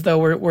problem is,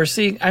 though,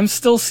 I'm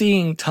still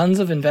seeing tons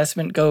of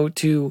investment go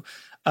to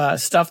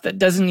stuff that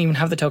doesn't even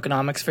have the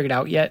tokenomics figured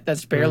out yet.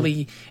 That's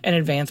barely an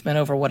advancement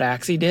over what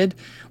Axie did.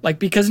 Like,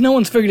 because no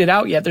one's figured it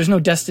out yet, there's no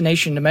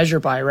destination to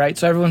measure by, right?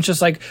 So everyone's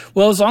just like,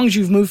 well, as long as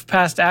you've moved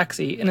past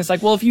Axie. And it's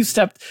like, well, if you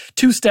stepped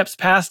 2 steps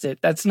past it,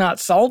 that's not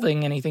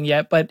solving anything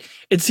yet, but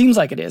it seems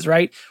like it is,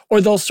 right? Or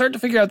they'll start to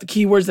figure out the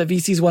keywords that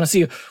VCs want to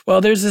see.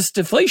 Well, there's this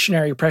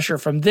deflationary pressure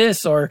from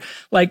this, or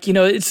like,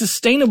 it's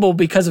sustainable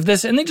because of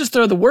this. And they just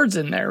throw the words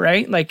in there,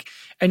 right? Like,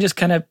 and just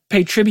kind of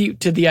pay tribute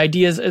to the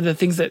ideas, the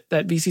things that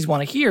VCs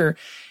want to hear.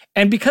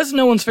 And because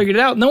no one's figured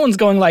it out, no one's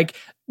going like,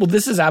 well,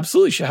 this is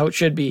absolutely how it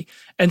should be.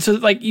 And so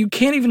like, you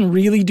can't even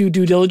really do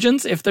due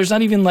diligence if there's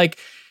not even like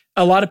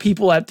a lot of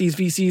people at these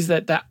VCs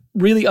that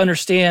really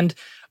understand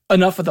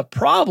enough of the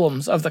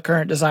problems of the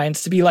current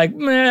designs to be like,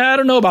 I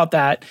don't know about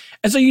that.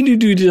 And so you do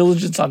due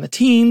diligence on the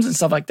teams and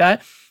stuff like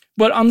that.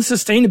 But on the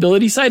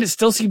sustainability side, it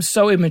still seems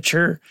so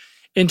immature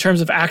in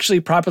terms of actually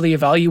properly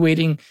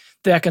evaluating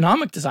the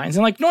economic designs.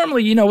 And like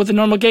normally, with a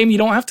normal game, you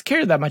don't have to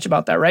care that much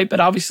about that, right? But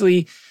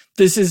obviously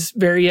this is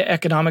very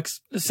economics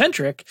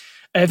centric.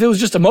 If it was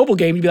just a mobile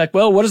game, you'd be like,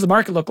 well, what does the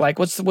market look like?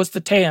 What's the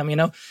TAM,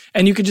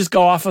 And you could just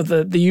go off of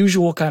the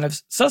usual kind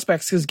of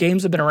suspects, because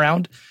games have been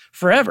around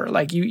forever.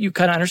 Like you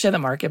kind of understand the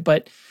market.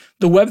 But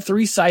the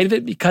Web3 side of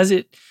it,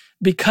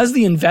 because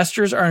the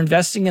investors are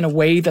investing in a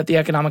way that the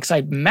economic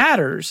side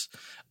matters,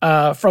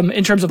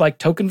 in terms of like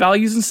token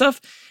values and stuff,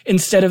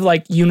 instead of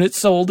like units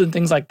sold and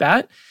things like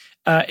that,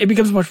 it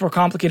becomes much more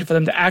complicated for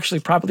them to actually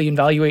properly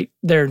evaluate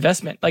their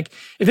investment. Like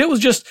if it was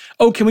just,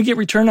 can we get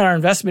return on our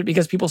investment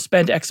because people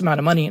spend X amount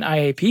of money in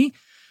IAP?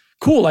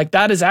 Cool. Like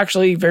that is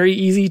actually very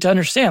easy to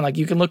understand. Like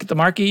you can look at the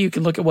market, you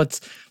can look at what's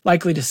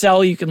likely to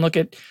sell, you can look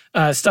at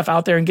stuff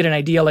out there and get an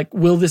idea like,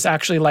 will this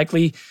actually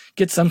likely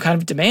get some kind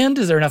of demand?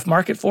 Is there enough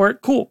market for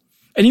it? Cool.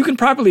 And you can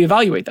properly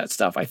evaluate that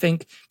stuff, I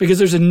think, because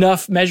there's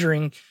enough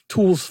measuring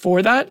tools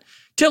for that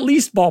to at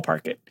least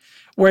ballpark it.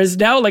 Whereas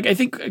now, like, I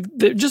think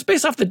just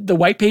based off the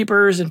white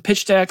papers and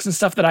pitch decks and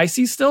stuff that I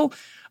see still,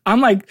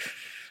 I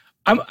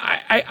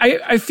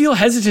feel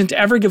hesitant to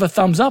ever give a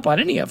thumbs up on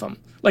any of them.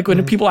 Like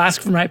when people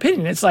ask for my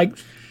opinion, it's like,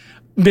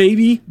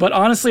 maybe, but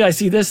honestly, I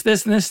see this, and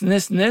this, and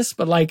this, and this,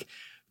 but like,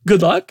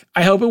 good luck.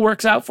 I hope it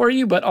works out for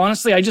you. But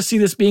honestly, I just see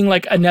this being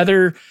like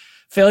another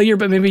failure,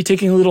 but maybe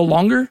taking a little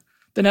longer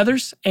than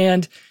others.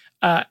 And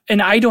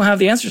I don't have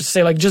the answers to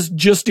say like,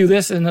 just do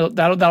this and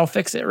that'll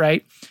fix it.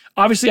 Right.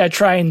 obviously I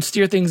try and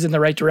steer things in the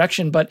right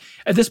direction, but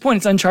at this point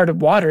it's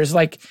uncharted waters,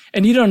 like,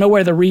 and you don't know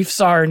where the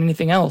reefs are and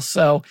anything else.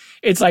 So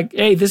it's like,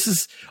 hey, this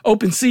is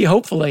open sea,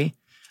 hopefully,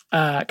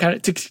 kind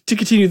of to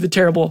continue the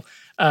terrible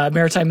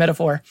maritime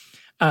metaphor.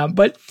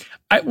 But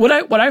what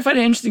I find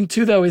interesting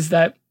too, though, is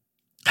that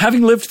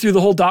having lived through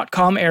the whole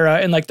 .com era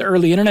and like the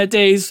early internet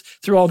days,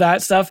 through all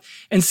that stuff,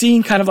 and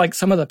seeing kind of like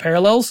some of the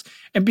parallels,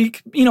 and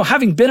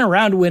having been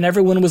around when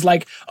everyone was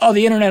like, oh,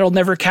 the internet will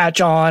never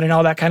catch on and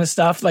all that kind of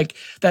stuff, like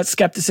that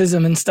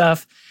skepticism and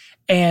stuff.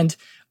 And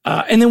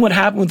then what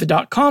happened with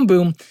the .com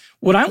boom,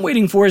 what I'm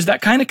waiting for is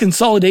that kind of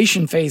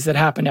consolidation phase that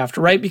happened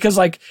after, right? Because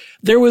like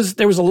there was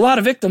a lot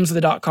of victims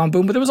of the .com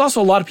boom, but there was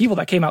also a lot of people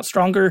that came out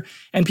stronger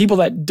and people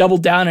that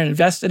doubled down and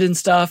invested in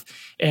stuff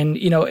and,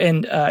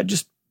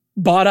 just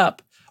bought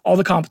up all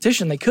the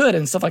competition they could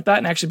and stuff like that,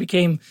 and actually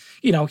became,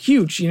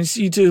 huge.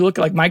 You look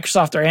at like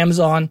Microsoft or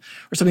Amazon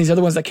or some of these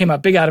other ones that came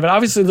out big out of it.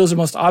 Obviously, those are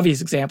most obvious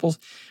examples,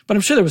 but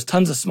I'm sure there was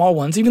tons of small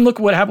ones. Even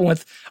look at what happened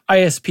with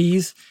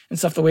ISPs and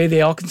stuff, the way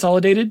they all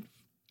consolidated.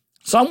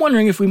 So I'm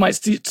wondering if we might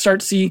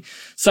start to see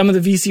some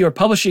of the VC or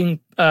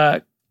publishing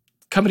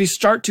companies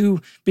start to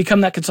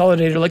become that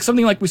consolidator, like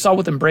something like we saw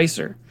with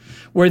Embracer,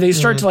 where they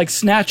start to like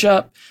snatch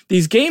up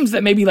these games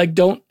that maybe like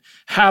don't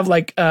have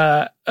like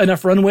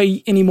enough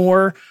runway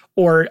anymore,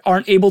 or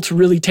aren't able to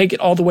really take it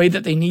all the way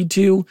that they need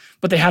to,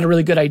 but they had a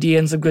really good idea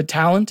and some good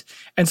talent.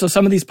 And so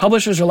some of these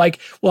publishers are like,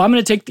 well, I'm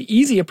going to take the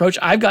easy approach.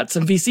 I've got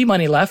some VC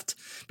money left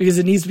because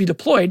it needs to be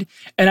deployed.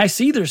 And I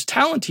see there's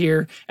talent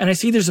here and I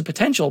see there's a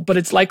potential, but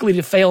it's likely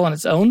to fail on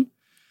its own.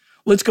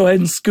 Let's go ahead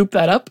and scoop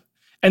that up.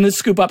 And let's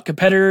scoop up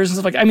competitors and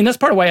stuff like that. I mean, that's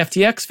part of why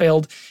FTX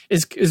failed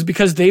is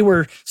because they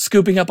were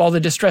scooping up all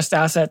the distressed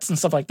assets and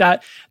stuff like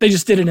that. They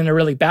just did it in a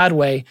really bad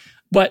way.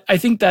 But I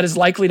think that is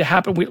likely to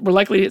happen. We're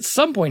likely at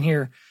some point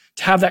here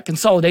to have that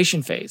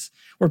consolidation phase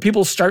where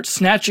people start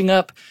snatching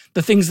up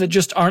the things that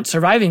just aren't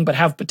surviving but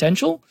have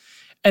potential.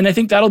 And I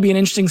think that'll be an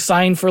interesting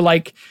sign for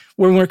like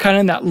when we're kind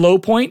of in that low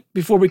point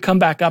before we come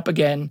back up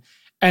again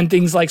and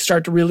things like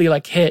start to really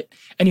like hit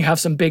and you have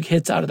some big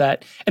hits out of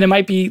that. And it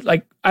might be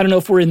like, I don't know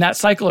if we're in that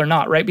cycle or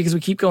not, right? Because we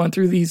keep going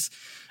through these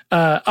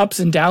ups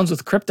and downs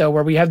with crypto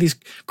where we have these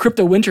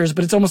crypto winters,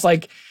 but it's almost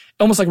like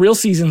real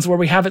seasons where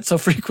we have it so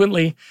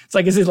frequently. It's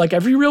like, is it like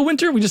every real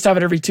winter? We just have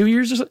it every 2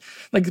 years or something?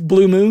 Like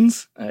blue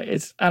moons? I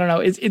don't know.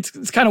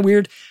 It's kind of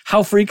weird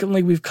how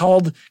frequently we've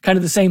called kind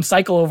of the same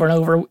cycle over and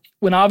over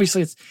when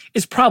obviously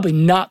it's probably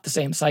not the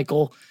same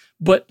cycle,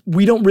 but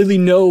we don't really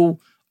know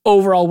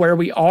overall where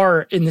we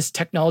are in this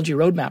technology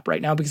roadmap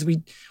right now because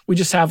we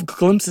just have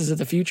glimpses of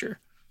the future.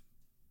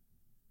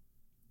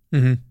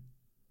 Mm-hmm.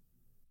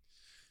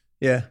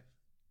 Yeah.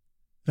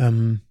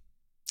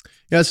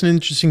 Yeah, it's an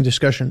interesting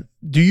discussion.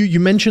 You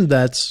mentioned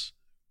that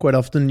quite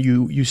often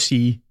you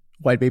see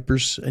white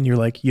papers and you're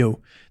like, yo,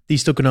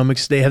 these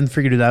tokenomics, they haven't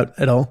figured it out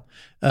at all.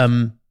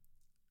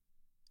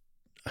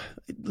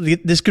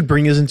 This could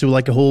bring us into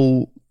like a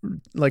whole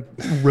like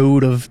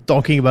road of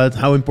talking about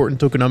how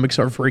important tokenomics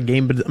are for a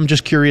game, but I'm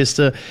just curious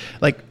to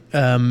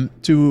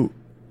to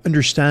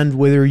understand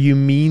whether you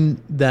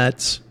mean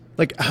that,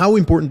 like, how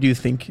important do you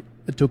think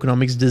a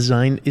tokenomics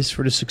design is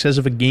for the success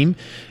of a game?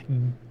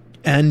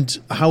 And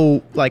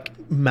how like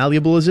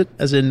malleable is it?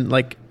 As in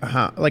like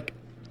how, like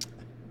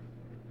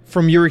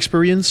from your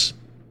experience,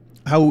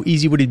 how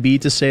easy would it be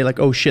to say like,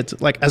 oh shit,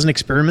 like as an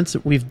experiment,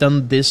 we've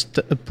done this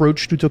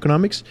approach to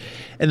tokenomics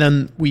and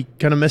then we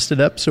kind of messed it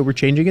up, so we're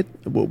changing it.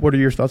 What are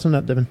your thoughts on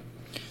that, Devin?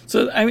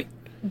 So, I mean,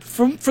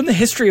 from the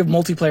history of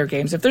multiplayer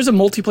games, if there's a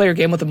multiplayer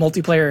game with a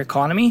multiplayer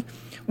economy,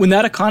 when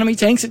that economy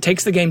tanks, it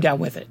takes the game down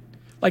with it.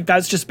 Like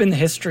that's just been the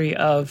history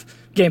of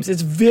games.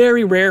 It's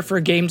very rare for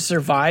a game to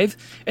survive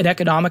an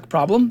economic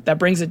problem that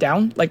brings it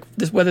down, like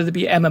this, whether it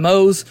be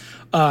MMOs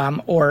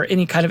or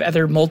any kind of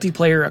other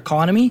multiplayer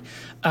economy.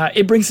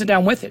 It brings it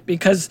down with it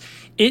because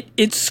it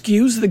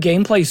skews the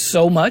gameplay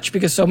so much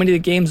because so many of the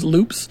game's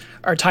loops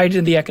are tied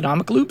into the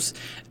economic loops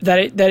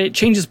that it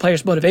changes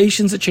players'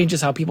 motivations, it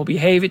changes how people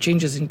behave, it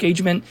changes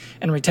engagement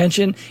and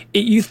retention.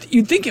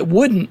 You'd think it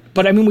wouldn't,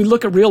 but I mean, we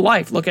look at real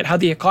life, look at how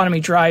the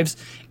economy drives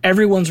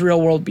everyone's real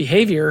world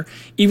behavior,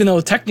 even though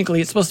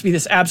technically it's supposed to be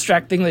this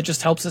abstract thing that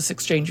just helps us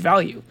exchange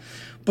value.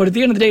 But at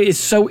the end of the day, it's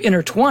so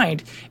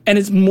intertwined, and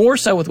it's more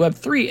so with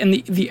Web3.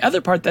 And the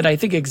other part that I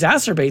think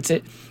exacerbates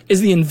it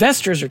is the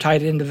investors are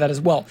tied into that as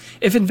well.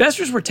 If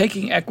investors were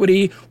taking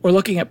equity or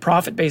looking at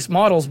profit-based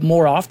models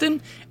more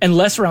often and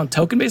less around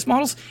token-based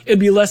models, it'd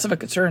be less of a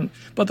concern.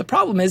 But the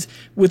problem is,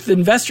 with the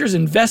investors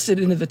invested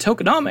into the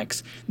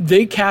tokenomics,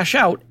 they cash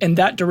out, and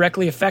that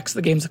directly affects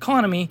the game's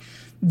economy.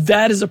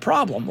 That is a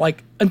problem.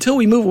 Like, until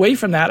we move away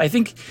from that, I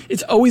think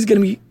it's always going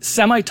to be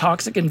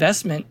semi-toxic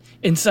investment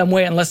in some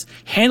way unless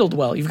handled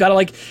well. You've got to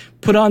like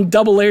put on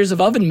double layers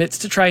of oven mitts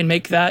to try and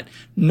make that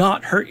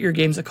not hurt your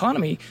game's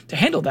economy to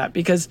handle that,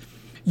 because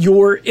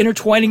you're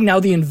intertwining now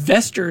the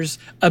investor's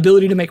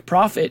ability to make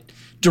profit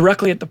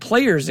directly at the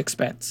player's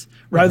expense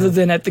rather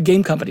than at the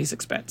game company's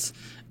expense.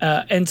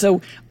 And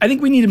so I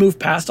think we need to move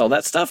past all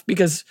that stuff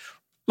because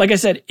like I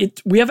said,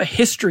 we have a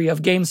history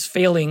of games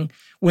failing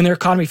when their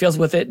economy fails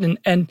with it.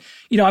 And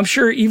I'm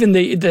sure even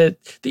the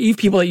Eve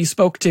people that you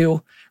spoke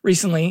to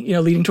recently,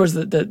 leading towards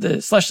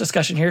the Slush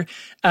discussion here,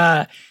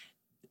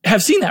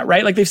 have seen that,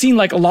 right? Like they've seen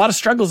like a lot of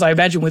struggles, I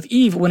imagine, with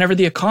Eve whenever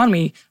the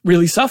economy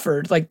really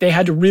suffered. Like they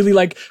had to really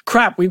like,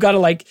 crap, we've got to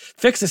like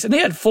fix this. And they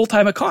had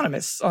full-time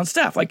economists on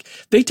staff. Like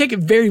they take it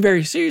very,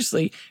 very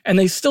seriously, and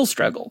they still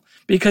struggle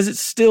because it's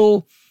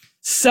still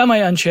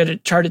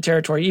semi-uncharted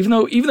territory. Even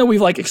though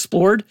we've like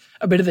explored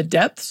a bit of the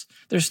depths,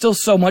 there's still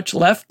so much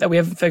left that we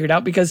haven't figured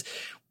out, because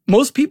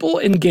most people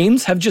in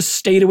games have just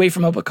stayed away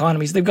from open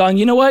economies. They've gone,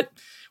 you know what?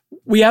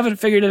 We haven't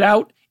figured it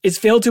out. It's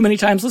failed too many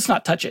times. Let's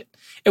not touch it.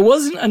 It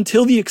wasn't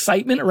until the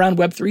excitement around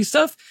Web3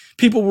 stuff,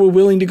 people were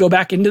willing to go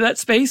back into that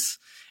space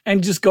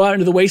and just go out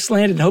into the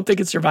wasteland and hope they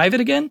could survive it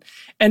again.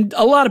 And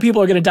a lot of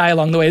people are going to die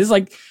along the way. This is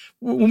like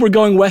when we're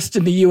going west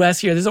in the US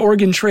here, there's an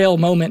Oregon Trail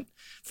moment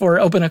for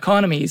open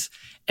economies.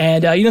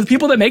 And, the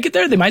people that make it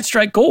there, they might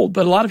strike gold,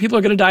 but a lot of people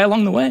are going to die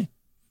along the way.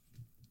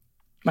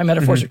 My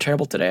metaphors are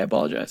terrible today. I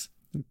apologize.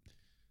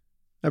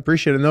 I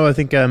appreciate it. No, I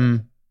think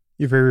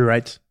you're very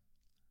right.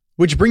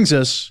 Which brings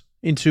us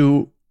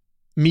into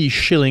me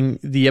shilling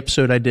the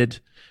episode I did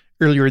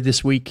earlier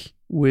this week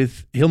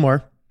with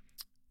Hilmar.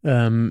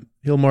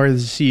 Hilmar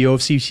is the CEO of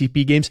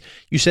CCP Games.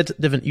 You said,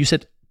 Devin,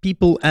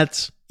 people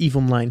at EVE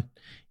Online.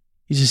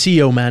 He's a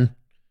CEO, man.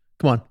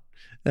 Come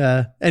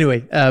on. Anyway,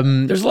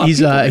 there's a lot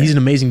he's of he's an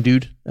amazing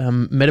dude.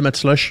 Met him at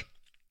Slush,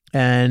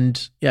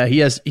 and yeah,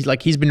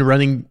 he's been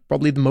running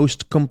probably the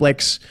most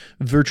complex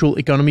virtual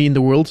economy in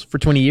the world for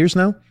 20 years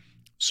now.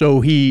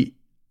 So he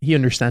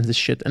understands this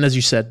shit. And as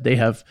you said, they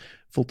have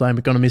full-time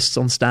economists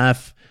on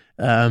staff.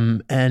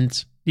 And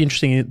the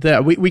interesting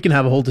that we can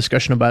have a whole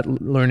discussion about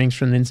learnings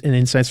from and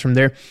insights from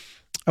there.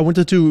 I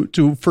wanted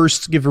to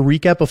first give a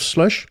recap of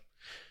Slush.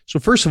 So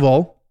first of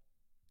all,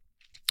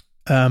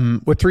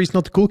 Web3 is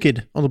not the cool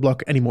kid on the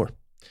block anymore.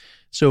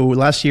 So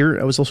last year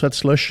I was also at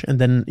Slush, and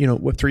then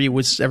Web3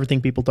 was everything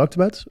people talked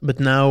about. But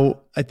now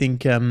I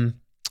think it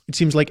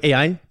seems like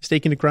AI is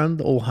taking the crown.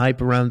 The whole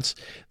hype around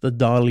the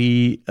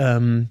DALL-E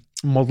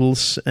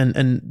models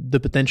and the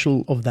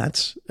potential of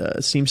that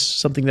seems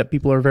something that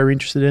people are very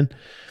interested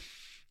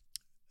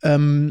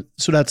in.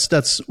 So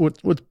that's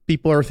what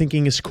people are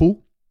thinking is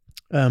cool.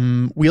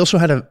 We also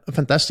had a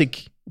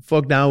fantastic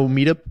FOGnow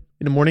meetup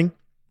in the morning.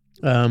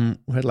 We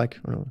had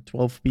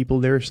 12 people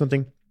there or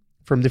something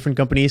from different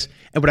companies.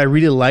 And what I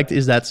really liked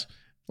is that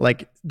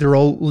they're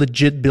all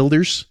legit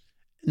builders,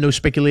 no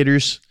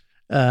speculators.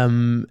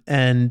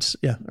 And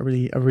yeah, I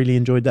really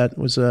enjoyed that. It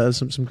was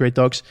some great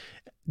talks.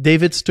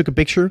 David took a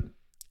picture,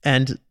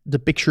 and the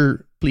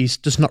picture, please,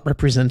 does not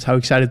represent how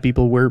excited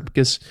people were,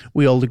 because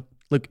we all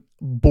look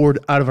bored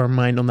out of our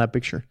mind on that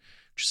picture.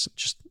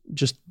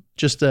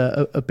 Just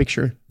a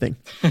picture thing.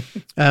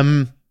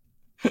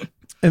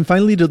 And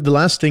finally, the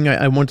last thing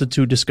I wanted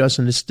to discuss,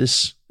 and this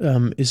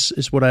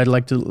is what I'd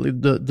like to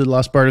the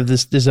last part of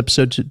this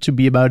episode to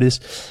be about is,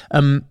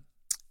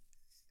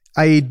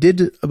 I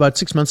did about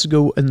 6 months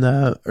ago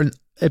an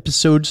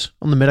episode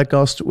on the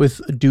Metacast with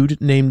a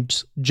dude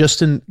named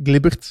Justin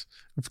Glibert,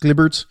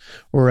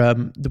 or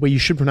the way you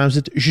should pronounce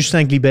it,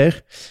 Justin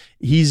Glibert.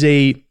 He's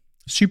a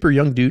super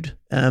young dude,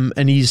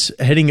 and he's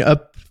heading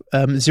up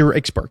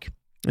 0x Park.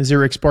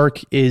 0x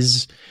Park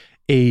is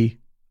a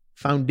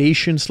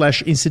foundation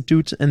 /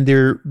 institute, and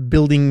they're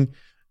building,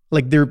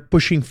 they're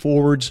pushing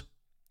forward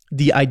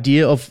the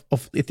idea of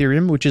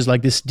Ethereum, which is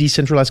like this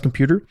decentralized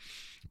computer,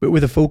 but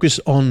with a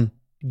focus on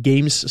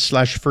games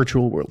 /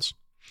 virtual worlds.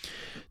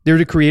 They're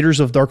the creators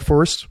of Dark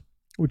Forest,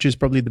 which is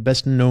probably the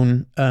best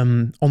known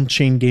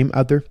on-chain game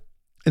out there.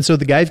 And so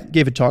the guy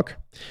gave a talk.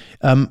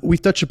 We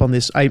touched upon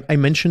this. I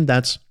mentioned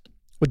that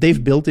what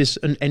they've built is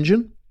an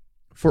engine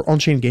for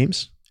on-chain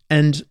games,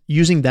 and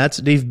using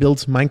that, they've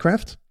built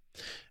Minecraft,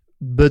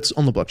 but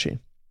on the blockchain,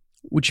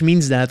 which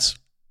means that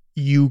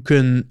you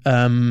can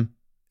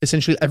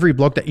essentially, every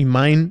block that you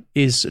mine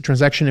is a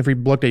transaction. Every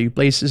block that you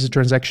place is a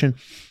transaction.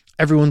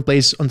 Everyone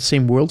plays on the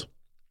same world.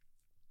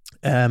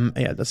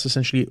 Yeah, that's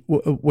essentially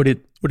what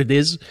it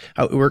is,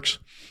 how it works.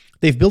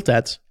 They've built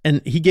that,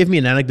 and he gave me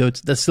an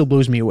anecdote that still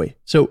blows me away.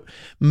 So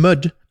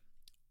Mud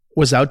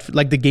was out,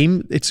 the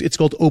game, it's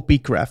called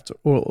OPCraft,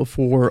 or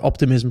for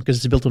optimism, because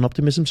it's built on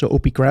optimism. So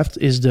OPCraft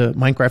is the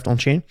Minecraft on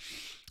chain.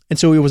 And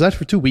so it was out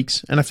for 2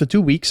 weeks. And after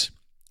 2 weeks,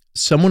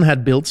 someone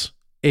had built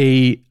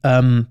a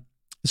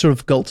sort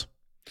of cult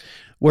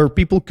where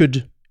people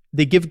could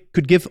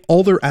give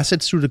all their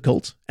assets to the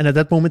cult. And at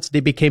that moment,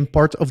 they became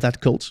part of that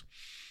cult,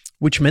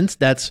 which meant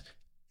that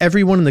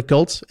everyone in the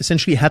cult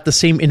essentially had the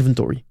same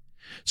inventory.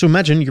 So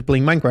imagine you're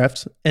playing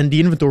Minecraft and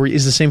the inventory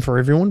is the same for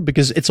everyone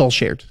because it's all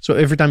shared. So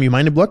every time you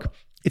mine a block,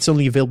 it's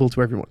only available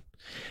to everyone.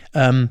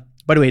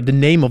 By the way, the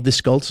name of this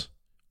cult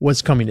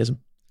was communism,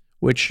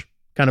 which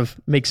kind of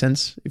makes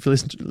sense if you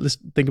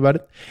think about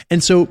it.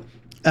 And so,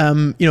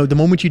 the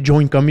moment you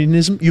joined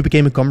communism, you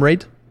became a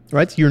comrade,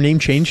 right? Your name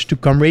changed to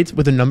comrade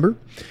with a number,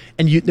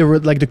 and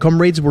the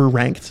comrades were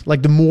ranked.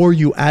 The more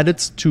you added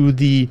to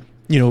the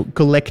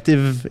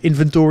collective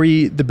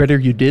inventory, the better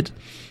you did.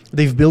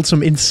 They've built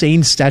some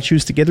insane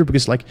statues together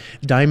because like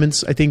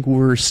diamonds, I think,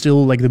 were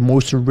still like the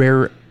most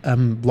rare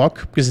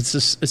block because it's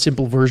a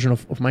simple version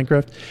of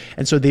Minecraft.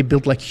 And so they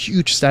built like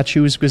huge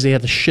statues because they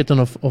had a shit ton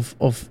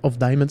of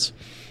diamonds.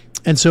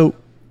 And so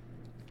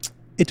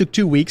it took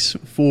 2 weeks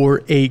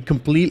for a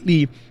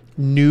completely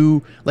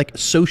new like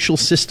social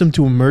system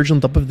to emerge on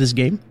top of this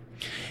game.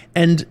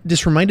 And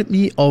this reminded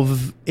me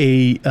of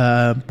a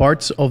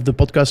part of the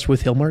podcast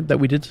with Hilmar that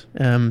we did.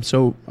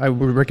 So I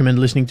would recommend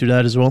listening to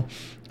that as well,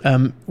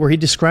 where he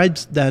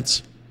described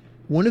that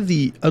one of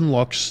the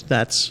unlocks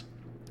that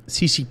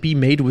CCP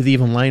made with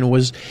EVE Online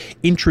was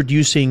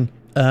introducing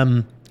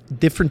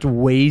different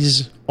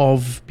ways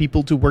of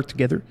people to work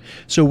together.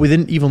 So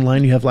within EVE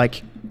Online, you have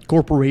like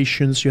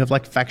corporations, you have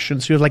like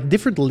factions, you have like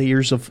different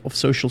layers of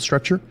social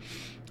structure.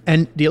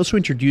 And they also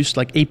introduced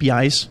like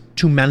APIs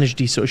to manage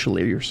these social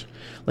layers,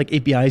 like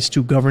APIs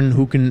to govern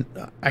who can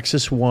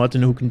access what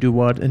and who can do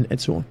what and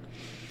so on.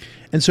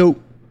 And so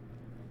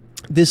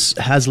this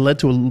has led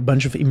to a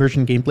bunch of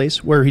emergent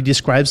gameplays where he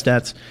describes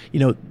that, you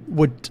know,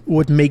 what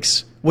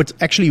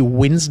actually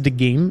wins the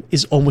game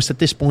is almost at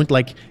this point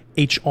like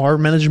HR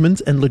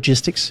management and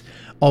logistics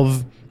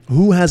of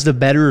who has the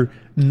better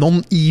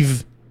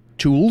non-EVE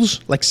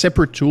tools, like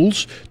separate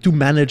tools to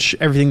manage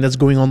everything that's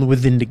going on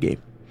within the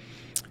game.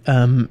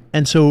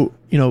 And so,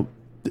 you know,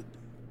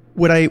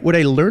 what I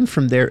learned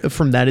from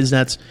that is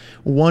that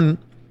one,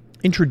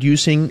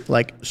 introducing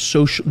like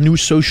new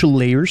social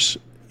layers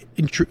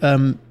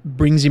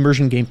brings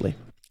immersion gameplay.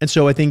 And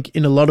so I think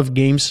in a lot of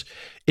games,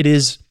 it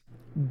is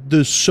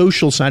the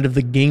social side of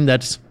the game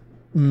that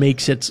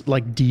makes it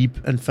like deep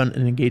and fun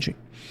and engaging.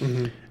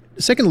 Mm-hmm.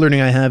 The second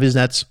learning I have is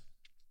that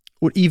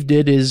what EVE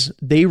did is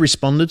they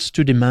responded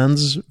to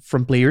demands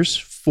from players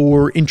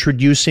for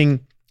introducing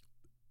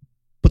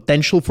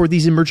potential for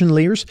these emergent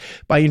layers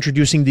by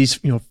introducing these,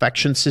 you know,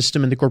 faction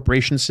system and the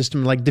corporation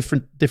system, like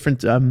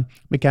different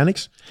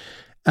mechanics,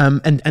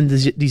 and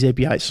these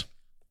APIs.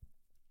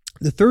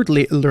 The third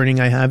learning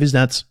I have is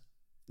that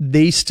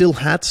they still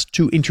had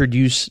to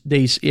introduce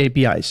these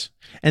APIs,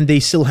 and they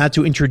still had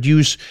to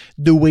introduce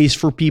the ways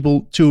for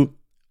people to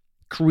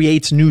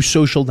create new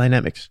social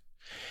dynamics.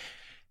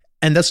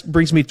 And that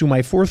brings me to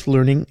my fourth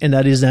learning, and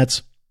that is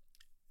that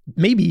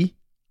maybe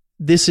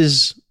this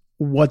is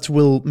what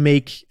will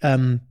make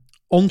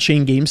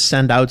on-chain games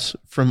stand out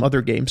from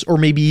other games, or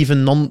maybe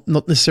even not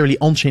necessarily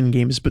on-chain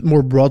games, but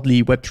more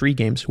broadly Web3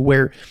 games,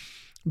 where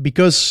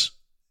because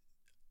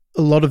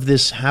a lot of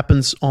this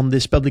happens on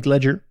this public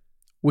ledger,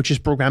 which is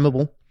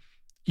programmable,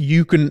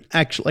 you can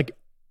actually, like,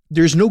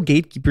 there's no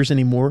gatekeepers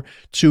anymore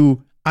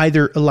to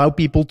either allow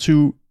people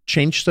to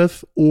change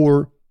stuff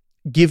or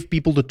give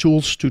people the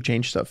tools to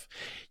change stuff.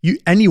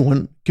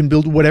 Anyone can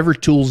build whatever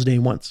tools they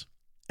want.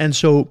 And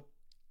so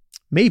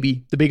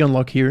maybe the big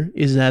unlock here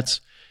is that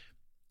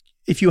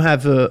if you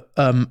have a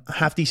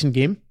half-decent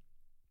game,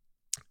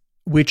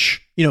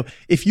 which, you know,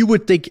 if you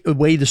would take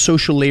away the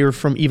social layer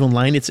from EVE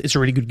Online, it's a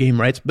really good game,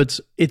 right? But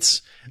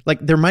it's like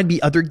there might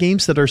be other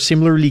games that are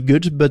similarly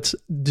good, but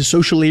the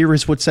social layer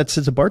is what sets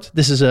it apart.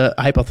 This is a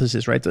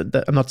hypothesis, right?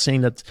 I'm not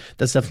saying that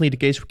that's definitely the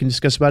case. We can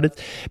discuss about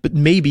it. But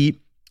maybe,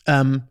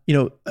 you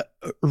know,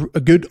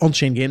 a good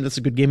on-chain game, that's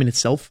a good game in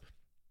itself.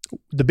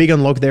 The big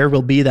unlock there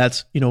will be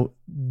that, you know,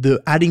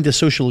 adding the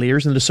social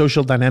layers and the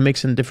social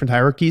dynamics and different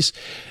hierarchies,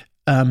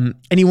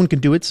 anyone can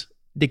do it.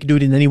 They can do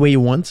it in any way you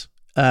want.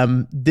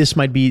 This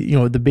might be, you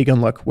know, the big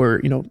unlock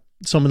where, you know,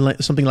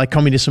 something like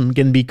communism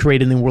can be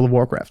created in World of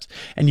Warcraft,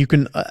 and you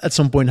can at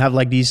some point have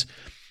like these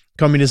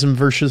communism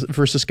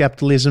versus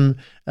capitalism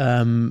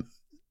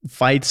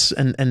fights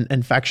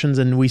and factions,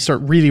 and we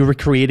start really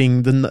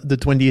recreating the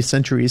 20th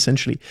century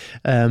essentially.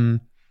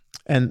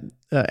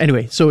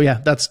 Anyway, so yeah,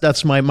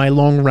 that's my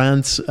long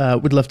rant.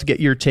 Would love to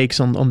get your takes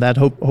on that.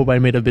 Hope I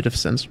made a bit of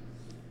sense.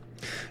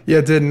 Yeah,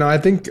 it did. No, I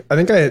think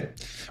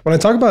when I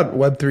talk about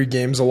Web3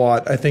 games a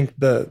lot, I think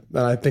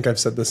I've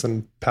said this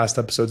in past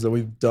episodes that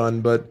we've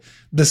done, but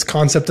this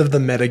concept of the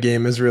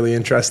metagame is really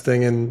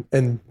interesting,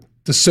 and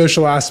the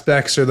social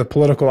aspects or the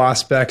political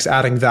aspects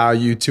adding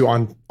value to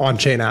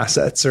on-chain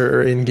assets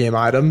or in-game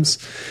items.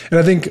 And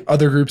I think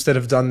other groups that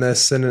have done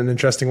this in an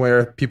interesting way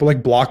are people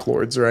like block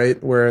lords,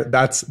 right? Where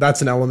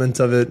that's an element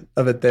of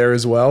it there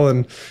as well.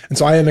 And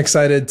so I am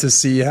excited to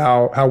see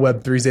how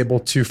Web3 is able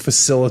to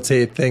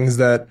facilitate things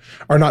that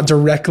are not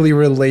directly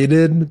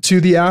related to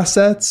the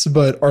assets,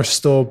 but are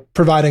still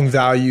providing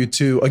value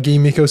to a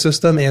game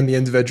ecosystem and the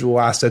individual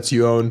assets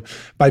you own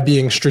by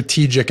being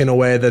strategic in a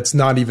way that's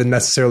not even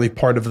necessarily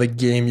part of the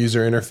game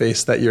user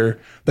interface that you're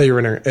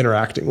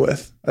interacting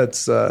with.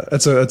 That's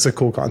a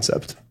cool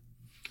concept.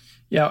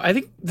 Yeah, I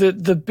think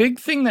the big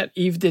thing that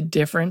EVE did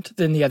different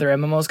than the other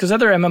MMOs, because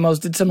other MMOs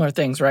did similar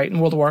things, right? In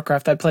World of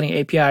Warcraft, had plenty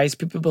of APIs,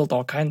 people built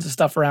all kinds of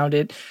stuff around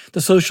it.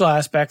 The social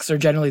aspects are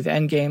generally the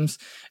end games,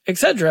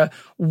 etc.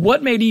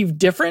 What made EVE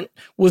different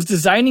was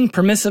designing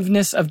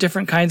permissiveness of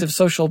different kinds of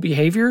social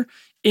behavior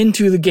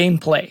into the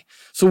gameplay.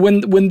 So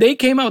when they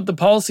came out with the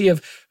policy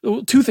of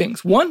two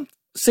things: one,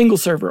 single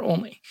server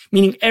only,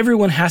 meaning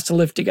everyone has to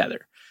live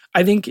together.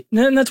 I think,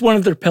 and that's one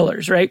of their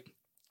pillars, right?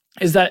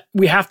 is that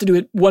we have to do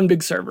it one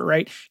big server,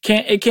 right?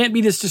 It can't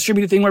be this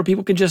distributed thing where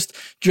people can just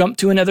jump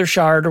to another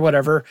shard or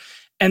whatever.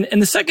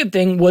 And the second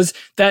thing was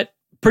that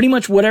pretty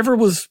much whatever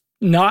was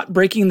not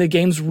breaking the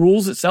game's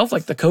rules itself,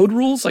 like the code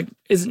rules, like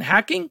isn't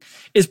hacking,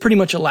 is pretty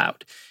much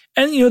allowed.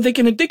 And they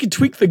can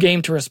tweak the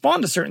game to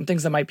respond to certain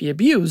things that might be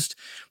abused,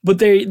 but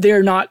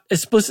they're not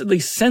explicitly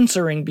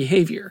censoring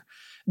behavior.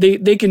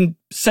 They can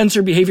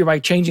censor behavior by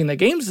changing the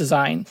game's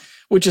design,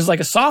 which is like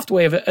a soft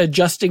way of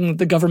adjusting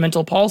the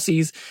governmental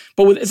policies.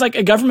 But it's like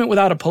a government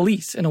without a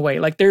police in a way.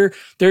 Like they're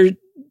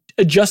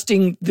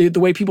adjusting the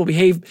way people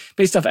behave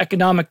based off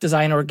economic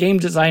design or game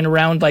design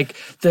around like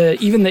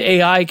even the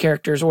AI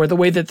characters or the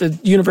way that the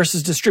universe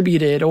is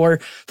distributed or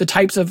the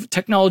types of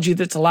technology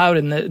that's allowed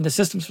in the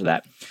systems for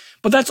that.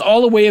 But that's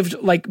all a way of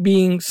like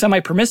being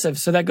semi-permissive.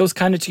 So that goes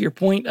kind of to your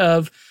point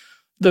of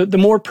the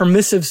more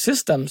permissive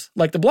systems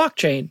like the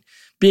blockchain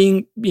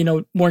being,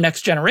 more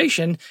next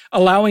generation,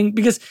 allowing,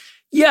 because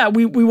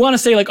we want to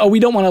say like, oh, we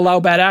don't want to allow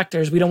bad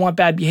actors. We don't want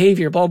bad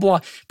behavior, blah,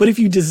 blah. But if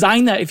you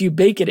design that, if you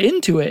bake it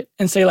into it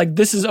and say like,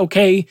 this is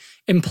okay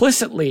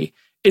implicitly,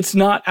 it's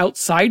not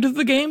outside of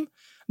the game,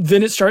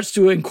 then it starts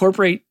to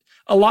incorporate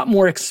a lot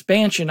more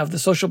expansion of the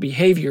social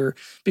behavior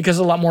because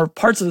a lot more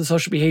parts of the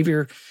social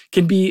behavior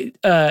can be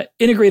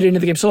integrated into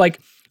the game. So like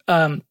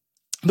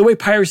the way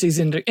piracy is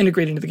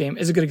integrated into the game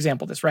is a good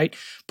example of this, right?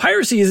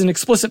 Piracy is an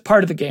explicit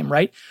part of the game,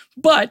 right?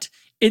 But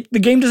the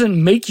game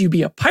doesn't make you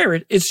be a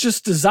pirate. It's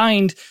just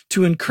designed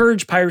to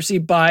encourage piracy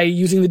by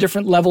using the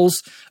different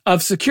levels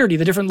of security,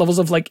 the different levels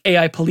of like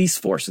AI police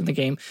force in the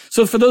game.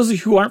 So for those of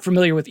you who aren't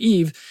familiar with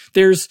Eve,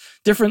 there's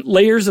different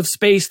layers of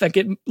space that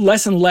get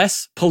less and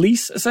less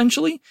police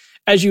essentially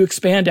as you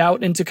expand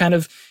out into kind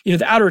of,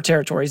 the outer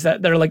territories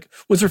that are like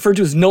what's referred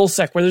to as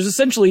nullsec, where there's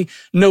essentially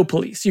no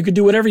police. You could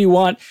do whatever you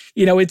want.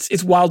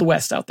 It's Wild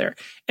West out there.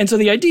 And so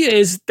the idea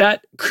is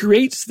that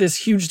creates this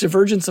huge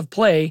divergence of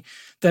play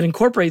that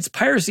incorporates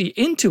piracy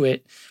into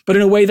it, but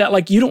in a way that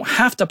like you don't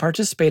have to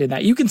participate in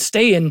that. You can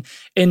stay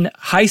in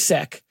high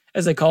sec,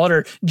 as they call it,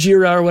 or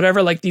Jira or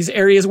whatever, like these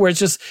areas where it's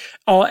just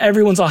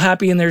everyone's all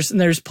happy and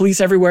there's police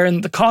everywhere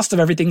and the cost of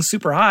everything's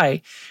super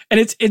high. And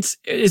it's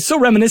so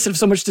reminiscent of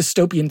so much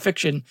dystopian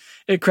fiction.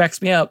 It cracks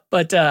me up.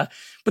 But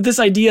this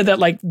idea that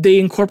like they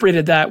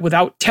incorporated that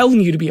without telling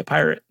you to be a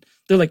pirate.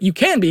 They're like, you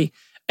can be,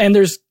 and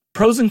there's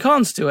pros and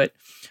cons to it.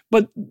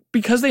 But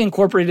because they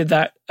incorporated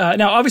that,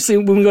 now obviously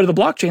when we go to the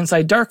blockchain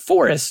side, Dark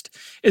Forest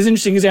is an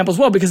interesting example as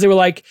well, because they were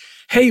like,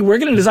 hey, we're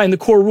going to design the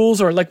core rules,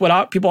 or like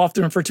what people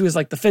often refer to as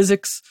like the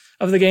physics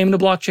of the game and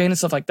the blockchain and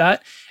stuff like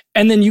that.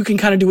 And then you can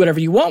kind of do whatever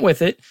you want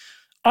with it.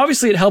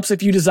 Obviously it helps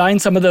if you design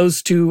some of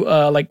those to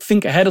like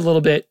think ahead a little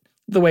bit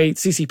the way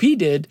CCP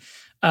did.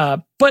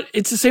 But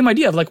it's the same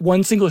idea of like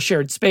one single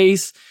shared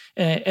space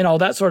and all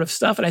that sort of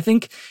stuff. And I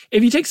think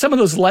if you take some of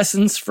those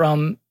lessons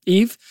from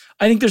Eve,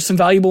 I think there's some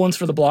valuable ones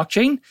for the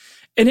blockchain.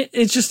 And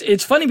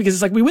it's funny because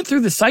it's like we went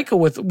through this cycle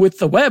with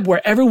the web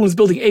where everyone was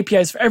building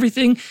APIs for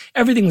everything.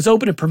 Everything was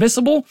open and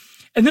permissible.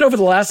 And then over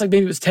the last, like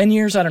maybe it was 10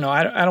 years, I don't know.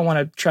 I don't want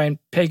to try and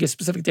peg a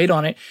specific date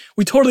on it.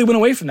 We totally went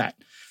away from that.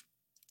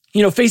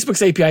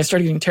 Facebook's APIs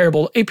started getting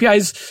terrible.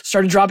 APIs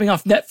started dropping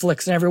off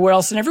Netflix and everywhere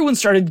else. And everyone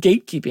started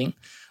gatekeeping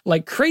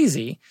like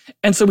crazy.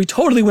 And so we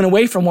totally went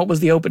away from what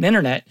was the open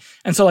internet.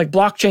 And so like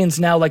blockchain's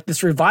now like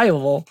this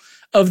revival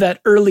of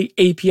that early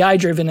API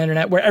driven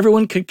internet where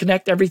everyone could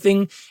connect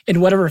everything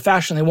in whatever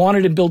fashion they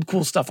wanted and build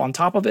cool stuff on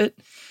top of it.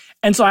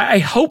 And so I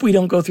hope we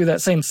don't go through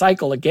that same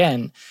cycle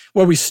again,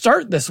 where we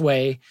start this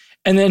way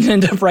and then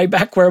end up right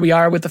back where we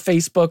are with the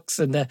Facebooks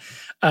and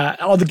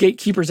all the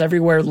gatekeepers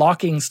everywhere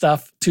locking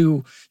stuff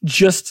to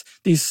just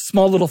these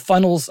small little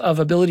funnels of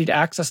ability to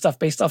access stuff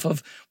based off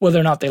of whether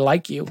or not they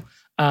like you.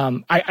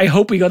 I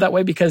hope we go that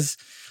way because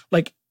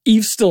like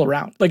Eve's still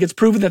around. Like it's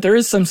proven that there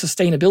is some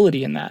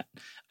sustainability in that.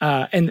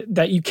 And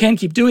that you can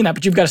keep doing that,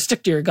 but you've got to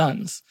stick to your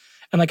guns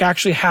and like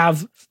actually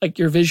have like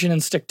your vision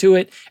and stick to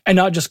it and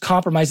not just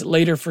compromise it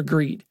later for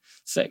greed's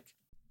sake.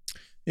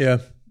 Yeah.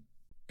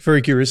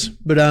 Very curious.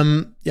 But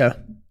yeah.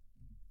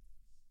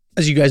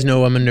 As you guys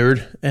know, I'm a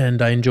nerd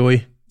and I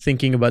enjoy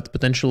thinking about the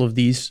potential of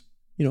these,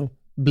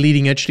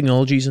 bleeding edge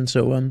technologies. And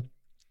so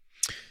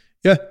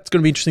yeah, it's going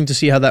to be interesting to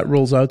see how that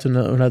rolls out and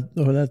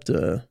what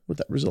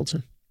that results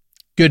in.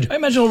 Good. I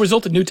imagine it'll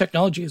result in new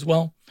technology as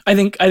well. I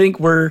think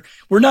we're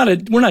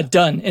not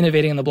done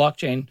innovating in the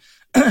blockchain,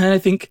 and I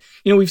think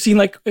we've seen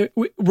like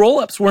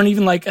roll-ups weren't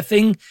even like a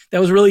thing that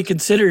was really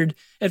considered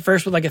at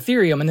first with like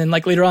Ethereum, and then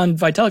like later on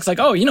Vitalik's like,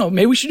 oh,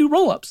 maybe we should do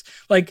roll-ups.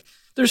 Like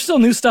there's still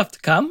new stuff to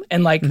come,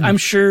 and like I'm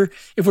sure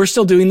if we're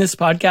still doing this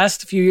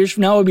podcast a few years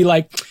from now, it'll be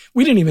like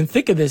we didn't even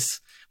think of this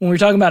when we were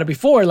talking about it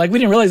before. Like we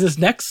didn't realize this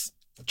next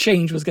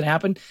change was going to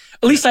happen.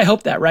 At least I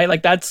hope that, right?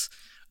 Like that's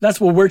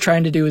what we're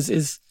trying to do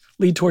is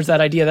lead towards that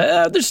idea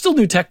that there's still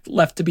new tech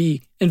left to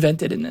be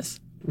invented in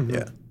this.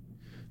 Yeah.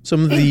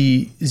 Some of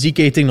the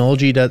ZK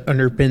technology that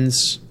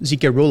underpins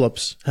ZK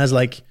rollups has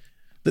like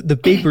the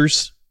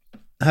papers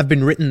have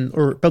been written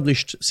or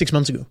published 6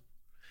 months ago.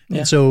 Yeah.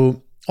 And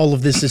so all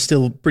of this is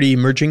still pretty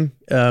emerging,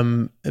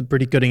 and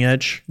pretty cutting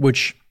edge,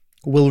 which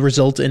will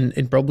result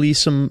in probably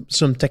some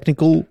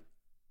technical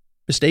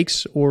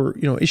mistakes or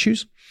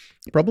issues,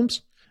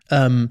 problems.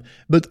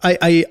 But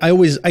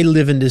I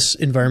live in this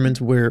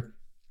environment where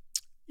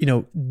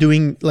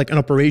doing like an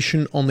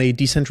operation on a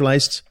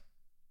decentralized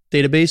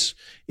database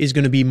is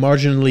going to be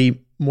marginally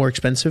more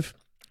expensive.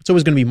 It's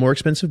always going to be more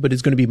expensive, but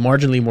it's going to be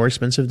marginally more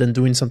expensive than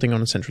doing something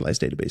on a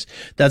centralized database.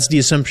 That's the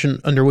assumption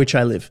under which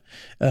I live.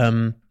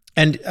 And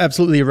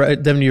absolutely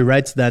right, Devin, you're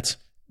right that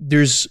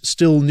there's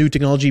still new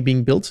technology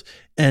being built.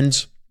 And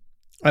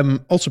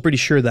I'm also pretty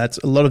sure that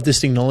a lot of this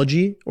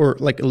technology, or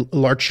like a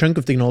large chunk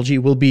of technology,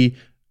 will be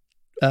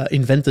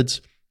invented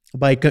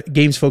by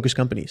games-focused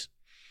companies.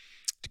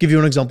 To give you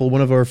an example,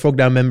 one of our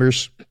FOGdown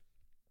members,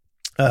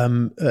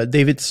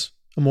 David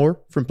Amor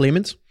from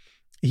Playmint,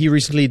 he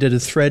recently did a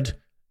thread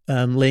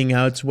laying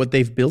out what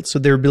they've built. So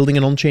they're building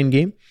an on-chain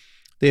game.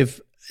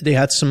 They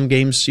had some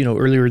games,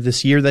 earlier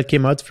this year that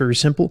came out, very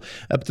simple.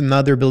 Up to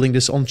now, they're building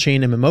this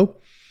on-chain MMO,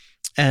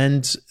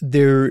 and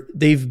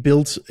they've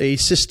built a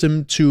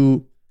system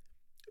to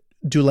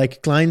do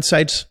like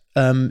client-side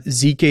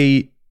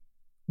ZK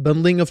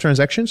bundling of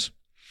transactions.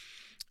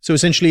 So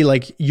essentially,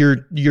 like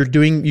you're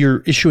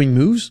issuing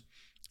moves,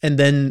 and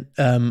then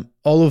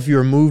all of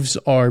your moves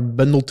are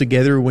bundled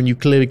together when you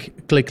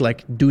click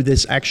like do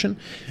this action,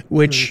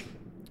 which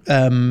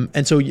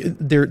and so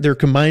they're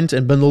combined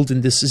and bundled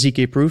in this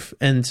ZK proof,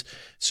 and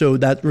so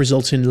that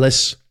results in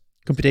less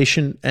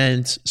computation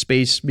and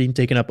space being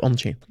taken up on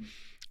chain,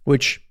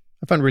 which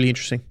I found really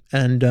interesting.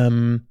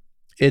 And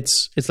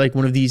it's like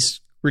one of these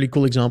really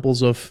cool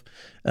examples of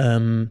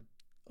how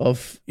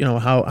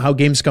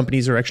games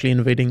companies are actually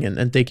innovating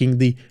and taking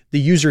the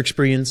user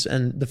experience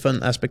and the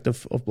fun aspect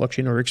of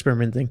blockchain, or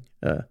experimenting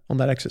on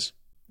that axis.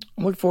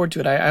 I look forward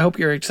to it. I hope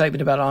your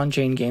excitement about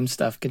on-chain game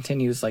stuff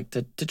continues like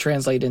to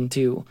translate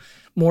into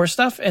more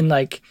stuff. And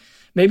like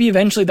maybe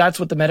eventually that's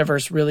what the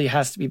metaverse really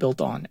has to be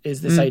built on,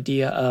 is this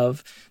idea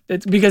of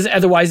that, because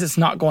otherwise it's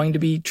not going to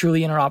be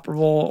truly interoperable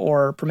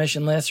or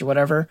permissionless or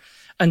whatever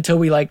until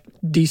we like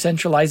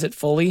decentralize it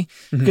fully.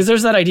 Because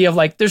there's that idea of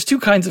like, there's two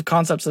kinds of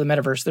concepts of the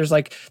metaverse. There's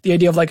like the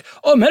idea of like,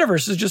 oh,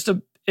 metaverse is just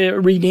a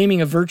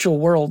renaming of virtual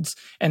worlds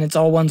and it's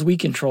all ones we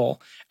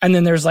control. And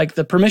then there's like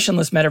the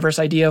permissionless metaverse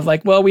idea of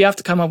like, well, we have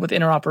to come up with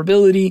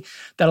interoperability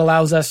that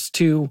allows us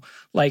to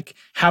like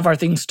have our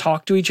things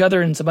talk to each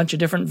other, and it's a bunch of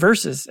different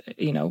verses,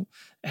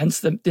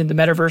 hence the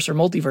metaverse or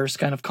multiverse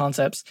kind of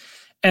concepts.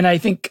 And I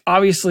think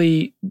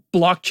obviously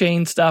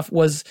blockchain stuff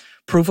was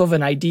proof of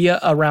an idea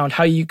around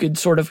how you could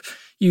sort of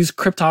use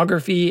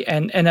cryptography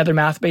and other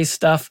math-based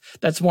stuff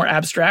that's more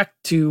abstract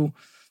to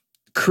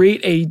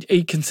create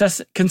a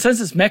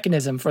consensus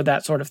mechanism for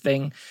that sort of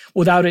thing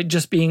without it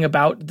just being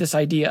about this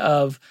idea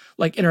of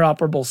like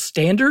interoperable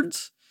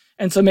standards.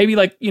 And so maybe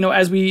like,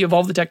 as we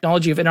evolve the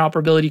technology of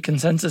interoperability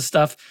consensus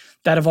stuff,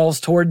 that evolves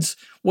towards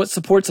what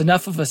supports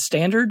enough of a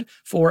standard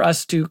for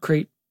us to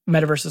create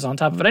metaverses on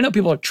top of it. I know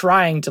people are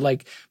trying to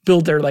like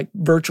build their like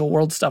virtual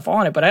world stuff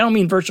on it, but I don't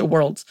mean virtual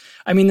worlds.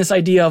 I mean this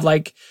idea of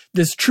like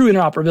this true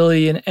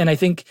interoperability. And I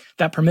think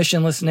that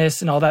permissionlessness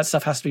and all that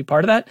stuff has to be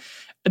part of that.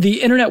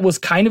 The internet was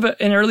kind of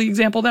an early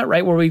example of that,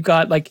 right? Where we've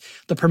got like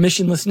the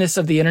permissionlessness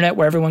of the internet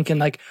where everyone can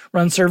like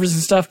run servers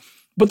and stuff.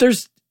 But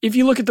if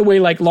you look at the way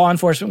like law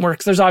enforcement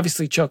works, there's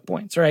obviously choke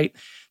points, right?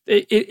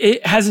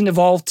 It hasn't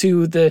evolved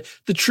to the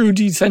true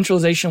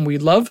decentralization we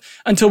love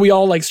until we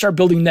all like start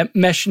building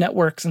mesh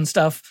networks and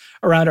stuff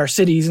around our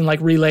cities and like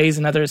relays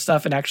and other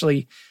stuff and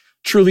actually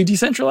truly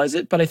decentralize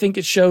it. But I think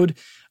it showed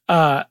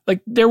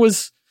like there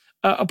was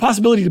a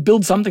possibility to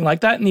build something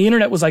like that. And the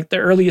internet was like the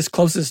earliest,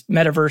 closest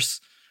metaverse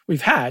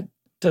we've had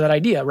to that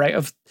idea, right?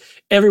 Of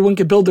everyone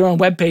could build their own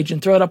web page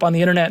and throw it up on the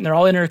internet and they're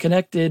all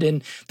interconnected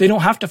and they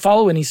don't have to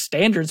follow any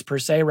standards per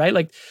se, right?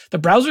 Like the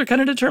browser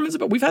kind of determines it,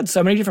 but we've had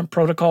so many different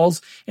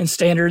protocols and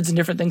standards and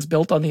different things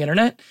built on the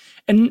internet.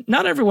 And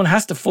not everyone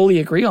has to fully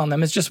agree on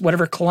them. It's just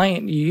whatever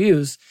client you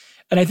use.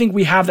 And I think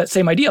we have that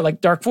same idea,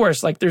 like Dark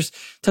Forest, like there's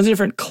tons of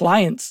different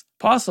clients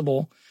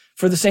possible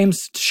for the same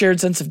shared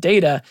sense of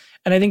data.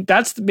 And I think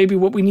that's maybe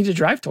what we need to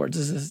drive towards,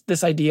 is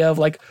this idea of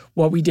like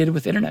what we did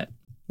with internet.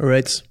 All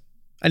right.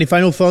 Any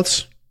final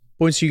thoughts,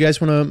 points you guys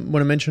want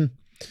to mention?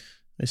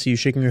 I see you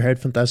shaking your head.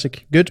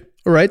 Fantastic. Good.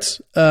 All right.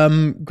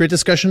 Great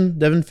discussion,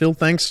 Devin, Phil.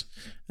 Thanks.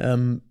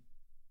 Yeah,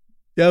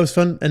 it was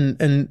fun.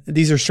 And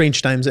these are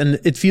strange times,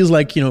 and it feels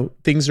like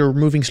things are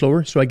moving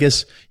slower. So I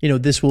guess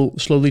this will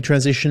slowly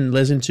transition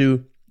less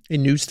into a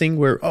news thing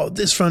where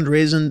this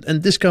fundraise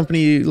and this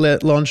company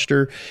launched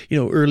their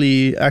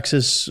early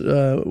access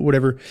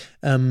whatever,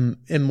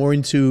 and more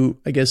into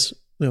I guess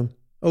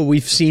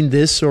we've seen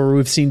this, or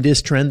we've seen this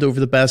trend over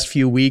the past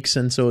few weeks,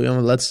 and so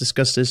let's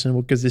discuss this and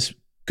what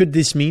could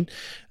this mean,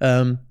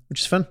 which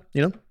is fun.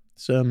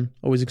 It's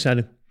always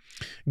exciting.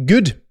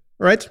 Good.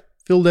 All right,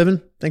 Phil,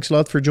 Devin, thanks a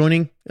lot for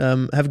joining.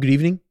 Have a good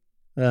evening.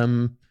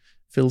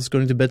 Phil's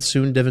going to bed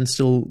soon. Devin's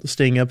still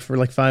staying up for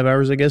like 5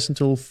 hours, I guess,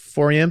 until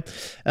 4 a.m.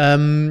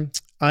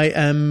 I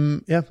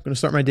am going to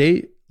start my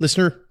day.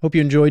 Listener, hope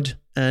you enjoyed,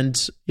 and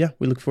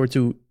we look forward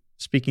to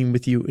speaking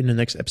with you in the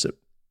next episode.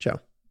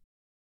 Ciao.